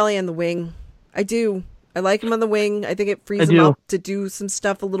like Corrali on the wing. I do. I like him on the wing. I think it frees him up to do some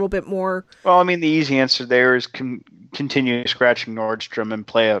stuff a little bit more. Well, the easy answer there is continue scratching Nordstrom and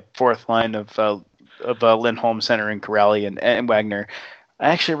play a fourth line of Lindholm centering Corrali and Wagner. I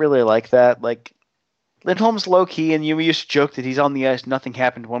actually really like that. Like, Lindholm's low key, and you used to joke that he's on the ice, nothing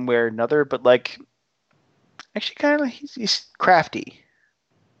happened one way or another. But actually, kind of he's crafty.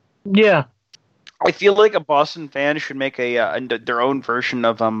 Yeah, I feel like a Boston fan should make their own version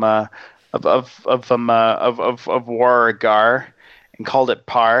of War Gar and called it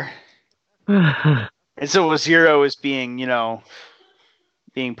Par. And so Zero is being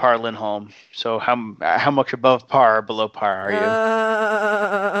Par Lindholm. So how much above par or below par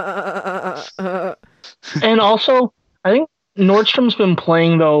are you? And also, I think Nordstrom's been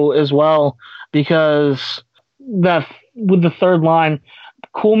playing though as well because that with the third line,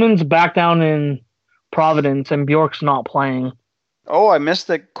 Kuhlman's back down in Providence and Bjork's not playing. Oh, I missed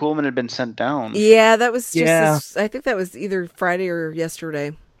that Kuhlman had been sent down. Yeah, that was just I think that was either Friday or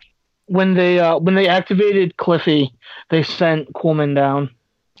yesterday. When they activated Cliffy, they sent Kuhlman down.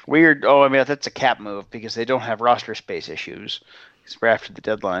 Weird. Oh, that's a cap move because they don't have roster space issues. Because we're after the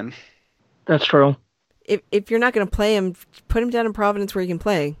deadline. That's true. If you're not going to play him, put him down in Providence where he can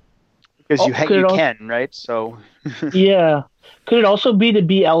play. Because you can, right? So. Yeah. Could it also be to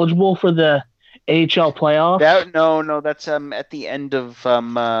be eligible for the AHL playoffs? No. That's at the end of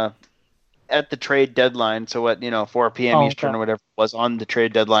at the trade deadline. So at 4 p.m. Eastern or whatever it was on the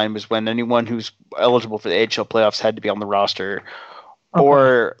trade deadline was when anyone who's eligible for the AHL playoffs had to be on the roster,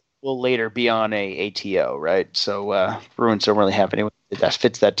 or will later be on a ATO, right? So Bruins don't really have anyone that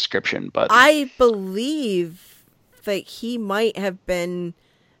fits that description. But I believe that he might have been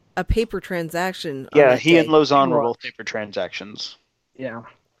a paper transaction. Yeah, he and Lozon were both paper transactions. Yeah.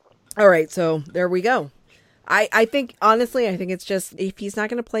 All right, so there we go. I think, honestly, it's just, if he's not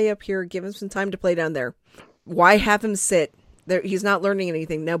going to play up here, give him some time to play down there. Why have him sit? He's not learning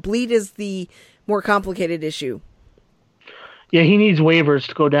anything. Now, bleed is the more complicated issue. Yeah, he needs waivers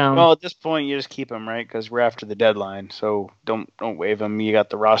to go down. Well, at this point, you just keep him, right? Because we're after the deadline, so don't waive him. You got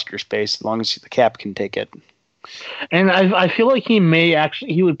the roster space, as long as the cap can take it. And I feel like he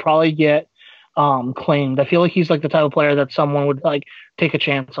would probably get claimed. I feel like he's like the type of player that someone would take a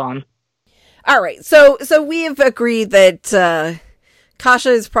chance on. All right, so we have agreed that Kasha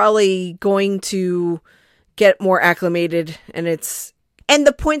is probably going to get more acclimated, and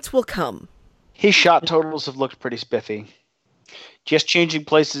the points will come. His shot totals have looked pretty spiffy. Just changing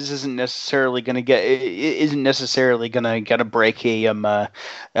places isn't necessarily going to break a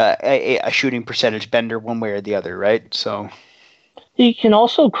shooting percentage bender one way or the other, right? So he can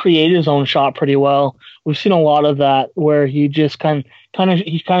also create his own shot pretty well. We've seen a lot of that where he just kind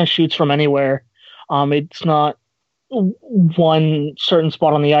of shoots from anywhere. It's not one certain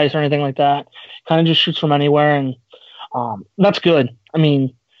spot on the ice or anything like that. Kind of just shoots from anywhere, and that's good.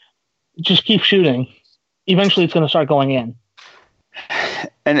 Just keep shooting. Eventually, it's going to start going in.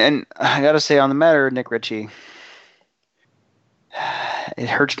 And I got to say, on the matter of Nick Ritchie, it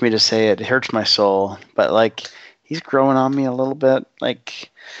hurts me to say it. It hurts my soul, but he's growing on me a little bit. Like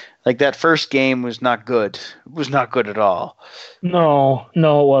that first game was not good. It was not good at all. No,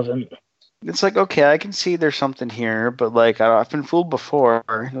 it wasn't. It's okay, I can see there's something here, but I've been fooled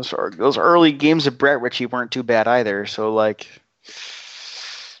before. Those early games of Brett Ritchie weren't too bad either. So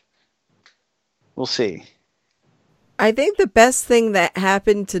we'll see. I think the best thing that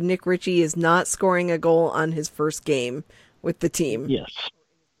happened to Nick Ritchie is not scoring a goal on his first game with the team. Yes.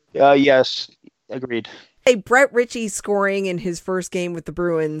 Yes, agreed. Hey, Brett Ritchie scoring in his first game with the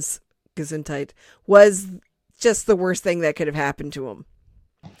Bruins, Gesundheit, was just the worst thing that could have happened to him.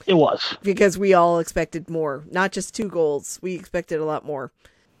 It was. Because we all expected more. Not just 2 goals. We expected a lot more.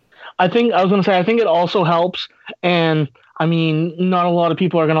 I think it also helps, and I mean, not a lot of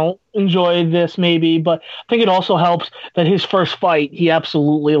people are going to enjoy this maybe, but I think it also helps that his first fight, he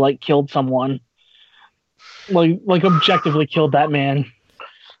absolutely killed someone. Like objectively killed that man.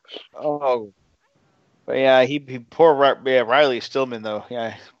 Oh. But yeah, he poor Riley Stillman though.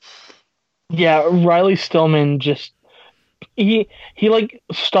 Yeah. Yeah, Riley Stillman just he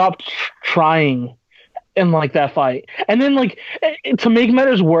stopped trying in that fight. And then to make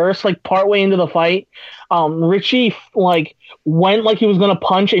matters worse, partway into the fight, Ritchie went like he was gonna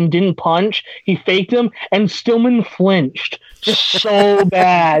punch and didn't punch. He faked him and Stillman flinched just so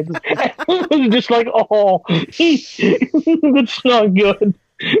bad. It was just that's not good.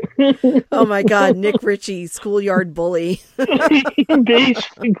 Oh my God, Nick Ritchie, schoolyard bully.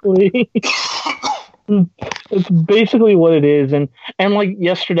 Basically. It's basically what it is. And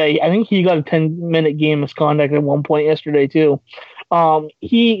yesterday, I think he got a 10-minute game misconduct at one point yesterday too.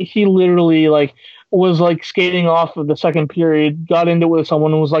 He literally was skating off of the second period, got into it with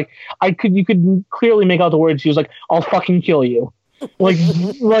someone and was you could clearly make out the words. He was like, "I'll fucking kill you." I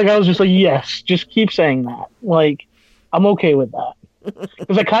was just yes, just keep saying that. I'm okay with that.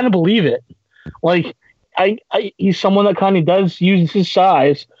 Because I kind of believe it. He's someone that kind of does use his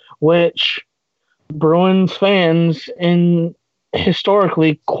size, which Bruins fans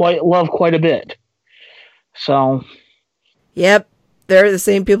historically love quite a bit. So, yep, they're the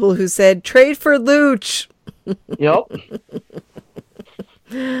same people who said trade for Luch. Yep.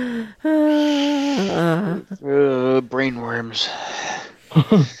 Brainworms.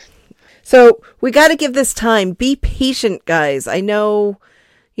 So we got to give this time. Be patient, guys. I know,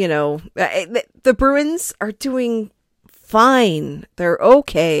 the Bruins are doing fine. They're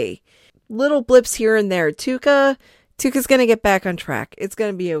okay. Little blips here and there. Tuukka's going to get back on track. It's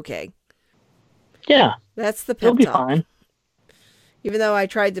going to be okay. Yeah. That's the pep He'll be talk. Fine. Even though I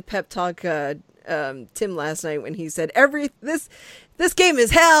tried to pep talk Tim last night when he said, this game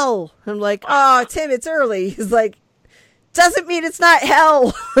is hell. I'm like, oh, Tim, it's early. He's like, doesn't mean it's not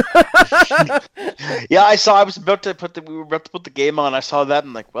hell. Yeah, I saw. We were about to put the game on. I saw that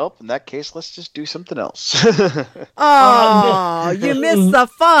and well, in that case, let's just do something else. Oh, you missed the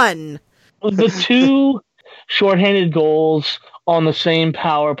fun. The 2 shorthanded goals on the same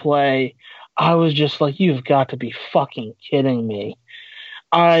power play, I was just you've got to be fucking kidding me.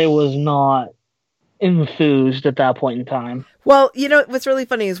 I was not enthused at that point in time. Well, what's really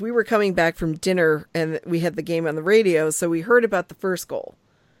funny is we were coming back from dinner and we had the game on the radio, so we heard about the first goal.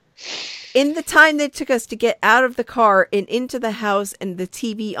 In the time that it took us to get out of the car and into the house and the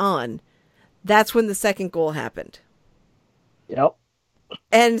TV on, that's when the second goal happened. Yep.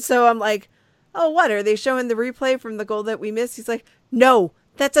 And so I'm like, oh, what? Are they showing the replay from the goal that we missed? He's like, no,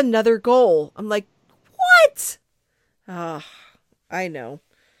 that's another goal. I'm like, what? Oh, I know.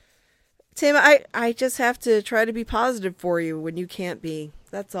 Tim, I just have to try to be positive for you when you can't be.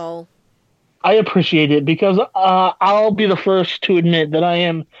 That's all. I appreciate it because I'll be the first to admit that I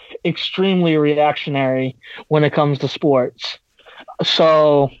am extremely reactionary when it comes to sports.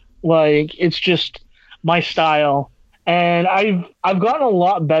 So, it's just my style. And I've gotten a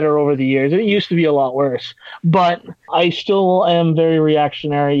lot better over the years. It used to be a lot worse. But I still am very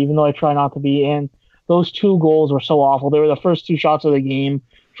reactionary, even though I try not to be. And those 2 goals were so awful. They were the first 2 shots of the game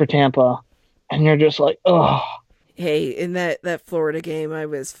for Tampa. And you're just oh. Hey, in that Florida game, I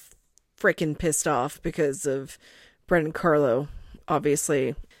was freaking pissed off because of Brendan Carlo,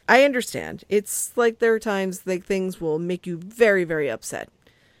 obviously. I understand. It's there are times things will make you very, very upset.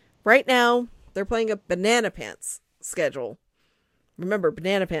 Right now, they're playing a banana pants schedule. Remember,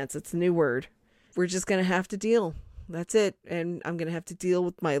 banana pants, it's a new word. We're just going to have to deal. That's it. And I'm going to have to deal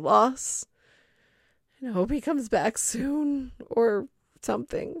with my loss. And I hope he comes back soon or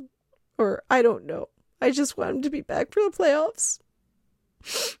something. Or I don't know. I just want him to be back for the playoffs.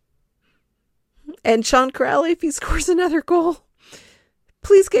 And Sean Corrali, if he scores another goal,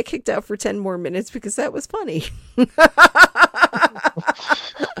 please get kicked out for 10 more minutes because that was funny.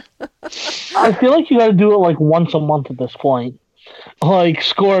 I feel like you got to do it once a month at this point.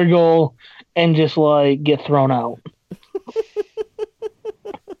 Score a goal and just get thrown out.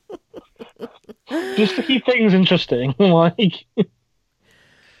 Just to keep things interesting.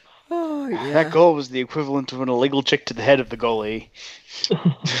 Oh, yeah. That goal was the equivalent of an illegal kick to the head of the goalie.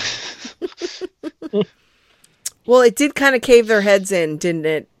 Well, it did kind of cave their heads in, didn't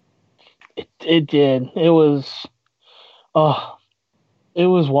it? It did. It was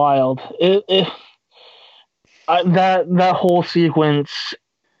wild. That whole sequence,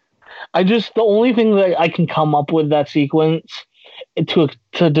 the only thing that I can come up with that sequence to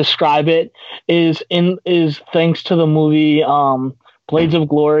describe it is thanks to the movie Blades of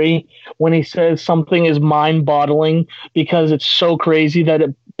Glory, when he says something is mind-boggling because it's so crazy that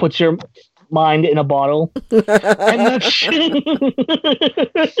it puts your mind in a bottle. And that's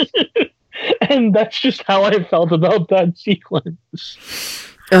and that's just how I felt about that sequence.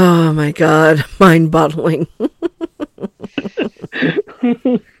 Oh my god, mind-boggling.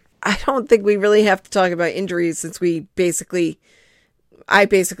 I don't think we really have to talk about injuries since I basically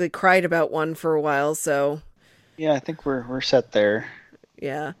cried about one for a while, so Yeah, I think we're set there.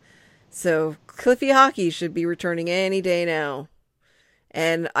 yeah. So Cliffy Hockey should be returning any day now.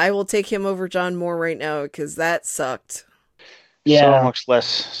 And I will take him over John Moore right now because that sucked. Yeah. So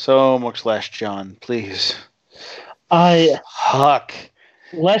much less, John, please. Huck.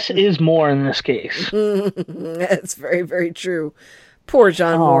 Less is more in this case. That's very, very true. Poor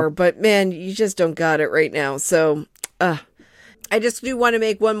John Moore, but man, you just don't got it right now. So, I just do want to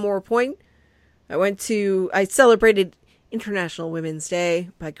make one more point. I celebrated International Women's Day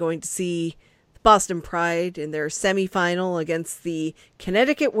by going to see the Boston Pride in their semifinal against the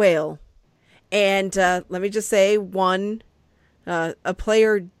Connecticut Whale. And let me just say, a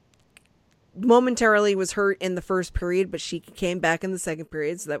player momentarily was hurt in the first period, but she came back in the second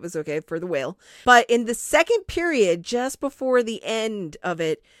period, so that was okay for the Whale. But in the second period, just before the end of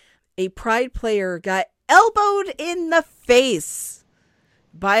it, a Pride player got elbowed in the face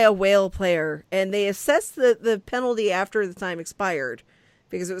by a Whale player, and they assessed the penalty after the time expired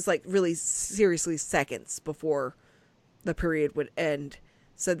because it was like really seriously seconds before the period would end.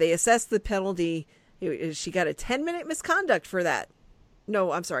 So they assessed the penalty. She got a 10-minute misconduct for that.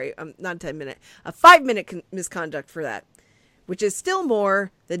 No, I'm sorry, not a 10-minute. A 5-minute misconduct for that, which is still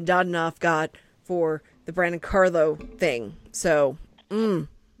more than Dodenoff got for the Brandon Carlo thing. So,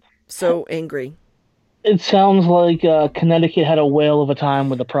 so angry. It sounds like Connecticut had a whale of a time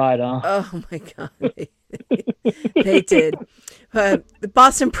with the Pride, huh? Oh my God, they did. The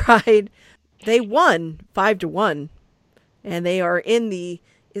Boston Pride, they won 5-1, and they are in the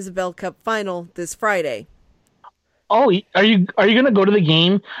Isabel Cup final this Friday. Oh, are you going to go to the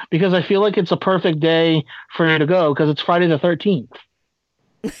game? Because I feel like it's a perfect day for you to go because it's Friday the 13th.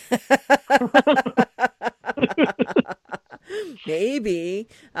 Maybe.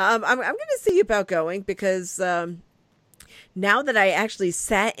 I'm going to see about going because now that I actually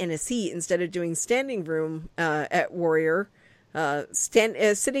sat in a seat instead of doing standing room at Warrior,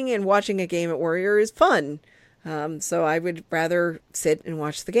 sitting and watching a game at Warrior is fun. So I would rather sit and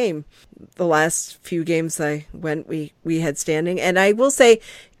watch the game. The last few games I went, we had standing. And I will say,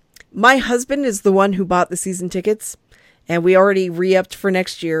 my husband is the one who bought the season tickets. And we already re-upped for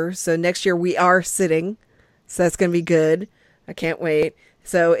next year. So next year we are sitting. So that's going to be good. I can't wait.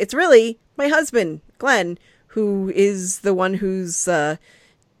 So it's really my husband, Glenn, who is the one who's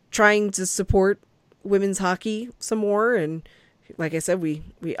trying to support women's hockey some more. And like I said, we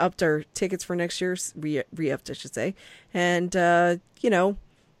upped our tickets for next year. Re-upped, I should say. And,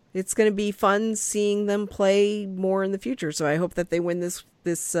 it's going to be fun seeing them play more in the future. So I hope that they win this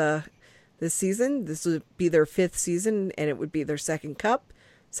season. This would be their 5th season, and it would be their 2nd cup.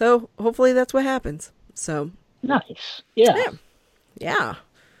 So hopefully that's what happens. So nice. Yeah.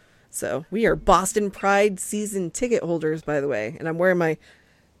 So we are Boston Pride season ticket holders, by the way. And I'm wearing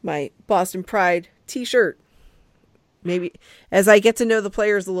my Boston Pride t-shirt. Maybe as I get to know the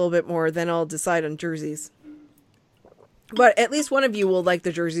players a little bit more, then I'll decide on jerseys. But at least one of you will like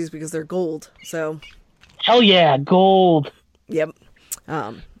the jerseys because they're gold. So, hell yeah, gold. Yep.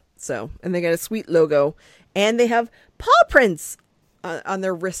 And they got a sweet logo, and they have paw prints on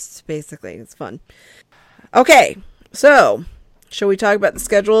their wrists. Basically, it's fun. Okay, so shall we talk about the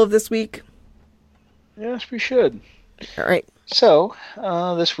schedule of this week? Yes, we should. All right. So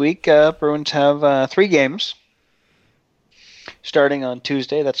this week, Bruins have 3 games. Starting on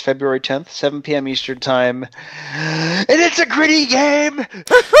Tuesday, that's February 10th, 7 p.m. Eastern Time. And it's a gritty game!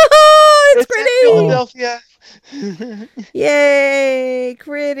 It's gritty! Philadelphia! Yay!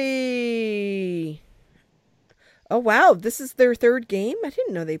 Gritty! Oh, wow. This is their 3rd game? I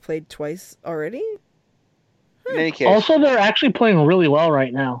didn't know they played twice already. In any case. Also, they're actually playing really well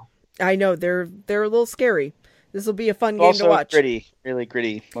right now. I know. They're a little scary. This will be a fun game to watch. Gritty. Really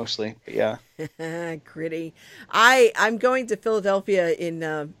gritty, mostly. But yeah. Gritty. I'm going to Philadelphia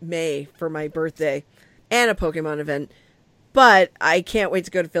in May for my birthday and a Pokemon event. But I can't wait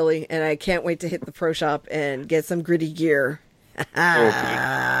to go to Philly, and I can't wait to hit the pro shop and get some gritty gear.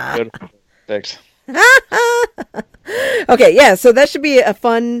 Good. Thanks. Okay, yeah, so that should be a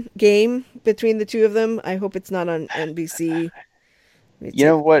fun game between the two of them. I hope it's not on NBC. You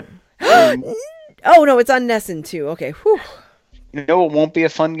know what? Oh no, it's on Nessun too. Okay. Whew. You know what won't be a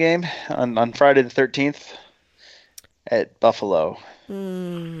fun game on Friday the 13th at Buffalo.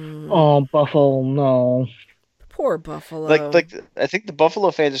 Oh, Buffalo, no. Poor Buffalo. Like I think the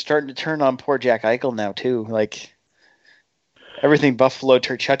Buffalo fans are starting to turn on poor Jack Eichel now too. Like everything Buffalo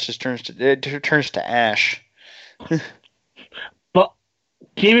touches turns to ash. But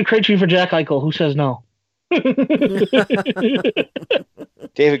David Krejci for Jack Eichel, who says no?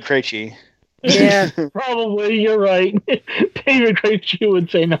 David Krejci. Yeah. Probably, you're right. David Krejci would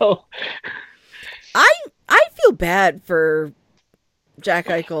say no. I feel bad for Jack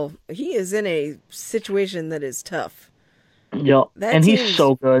Eichel. He is in a situation that is tough. Yep. And he's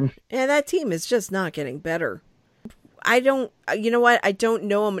so good. And that team is just not getting better. You know what? I don't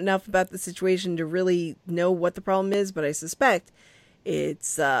know enough about the situation to really know what the problem is, but I suspect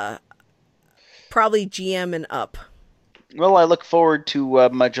it's probably GM and up. Well, I look forward to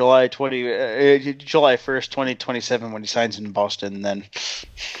my July 1st, 2027 when he signs in Boston. Then,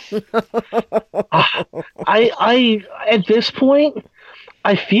 I at this point,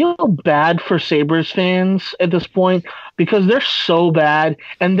 I feel bad for Sabres fans at this point because they're so bad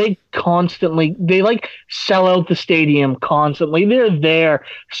and they like sell out the stadium constantly. They're there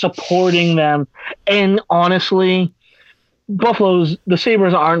supporting them, and honestly, the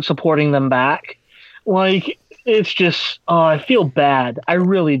Sabres aren't supporting them back. Like. It's just, I feel bad. I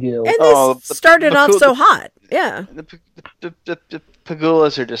really do. And they started off so hot. Yeah. The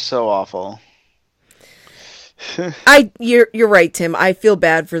Pagulas are just so awful. You're right, Tim. I feel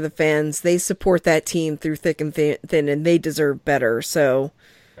bad for the fans. They support that team through thick and thin, and they deserve better. So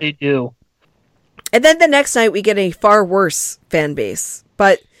they do. And then the next night we get a far worse fan base.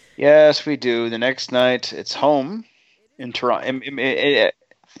 But yes, we do. The next night it's home in Toronto.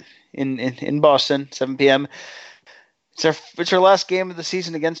 In Boston, 7 p.m. It's our last game of the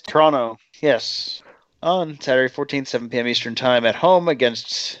season against Toronto. Yes, on Saturday 14th, 7 p.m. Eastern Time at home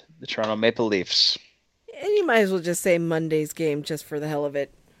against the Toronto Maple Leafs. And you might as well just say Monday's game just for the hell of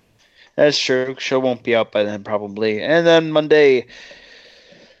it. That's true. Show won't be out by then probably. And then Monday,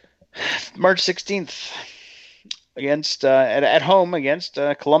 March 16th, against at home against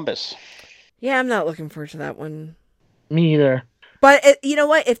Columbus. Yeah, I'm not looking forward to that one. Me either. But you know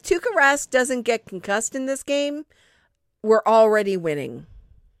what? If Tuukka Rask doesn't get concussed in this game, we're already winning.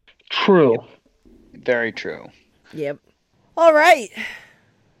 True. Yep. Very true. Yep. All right.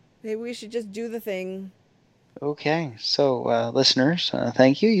 Maybe we should just do the thing. Okay. So, listeners,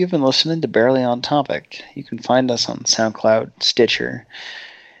 thank you. You've been listening to Barely on Topic. You can find us on SoundCloud, Stitcher,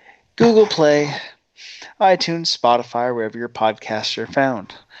 Google Play, iTunes, Spotify, wherever your podcasts are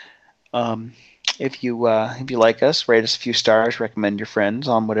found. If you like us, rate us a few stars, recommend your friends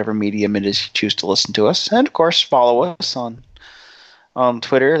on whatever medium it is you choose to listen to us, and of course follow us on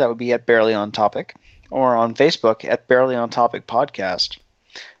Twitter. That would be at Barely on Topic, or on Facebook at Barely on Topic Podcast.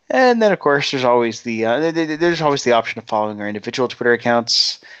 And then of course there's always the option of following our individual Twitter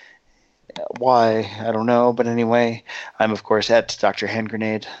accounts. Why, I don't know, but anyway, I'm of course at Dr. Hand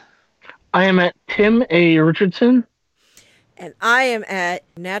Grenade. I am at Tim A. Richardson. And I am at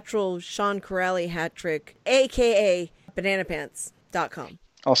Natural Sean Corelli Hat Trick, a.k.a. BananaPants.com.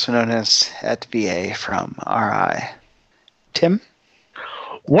 Also known as at VA from RI. Tim?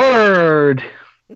 Word!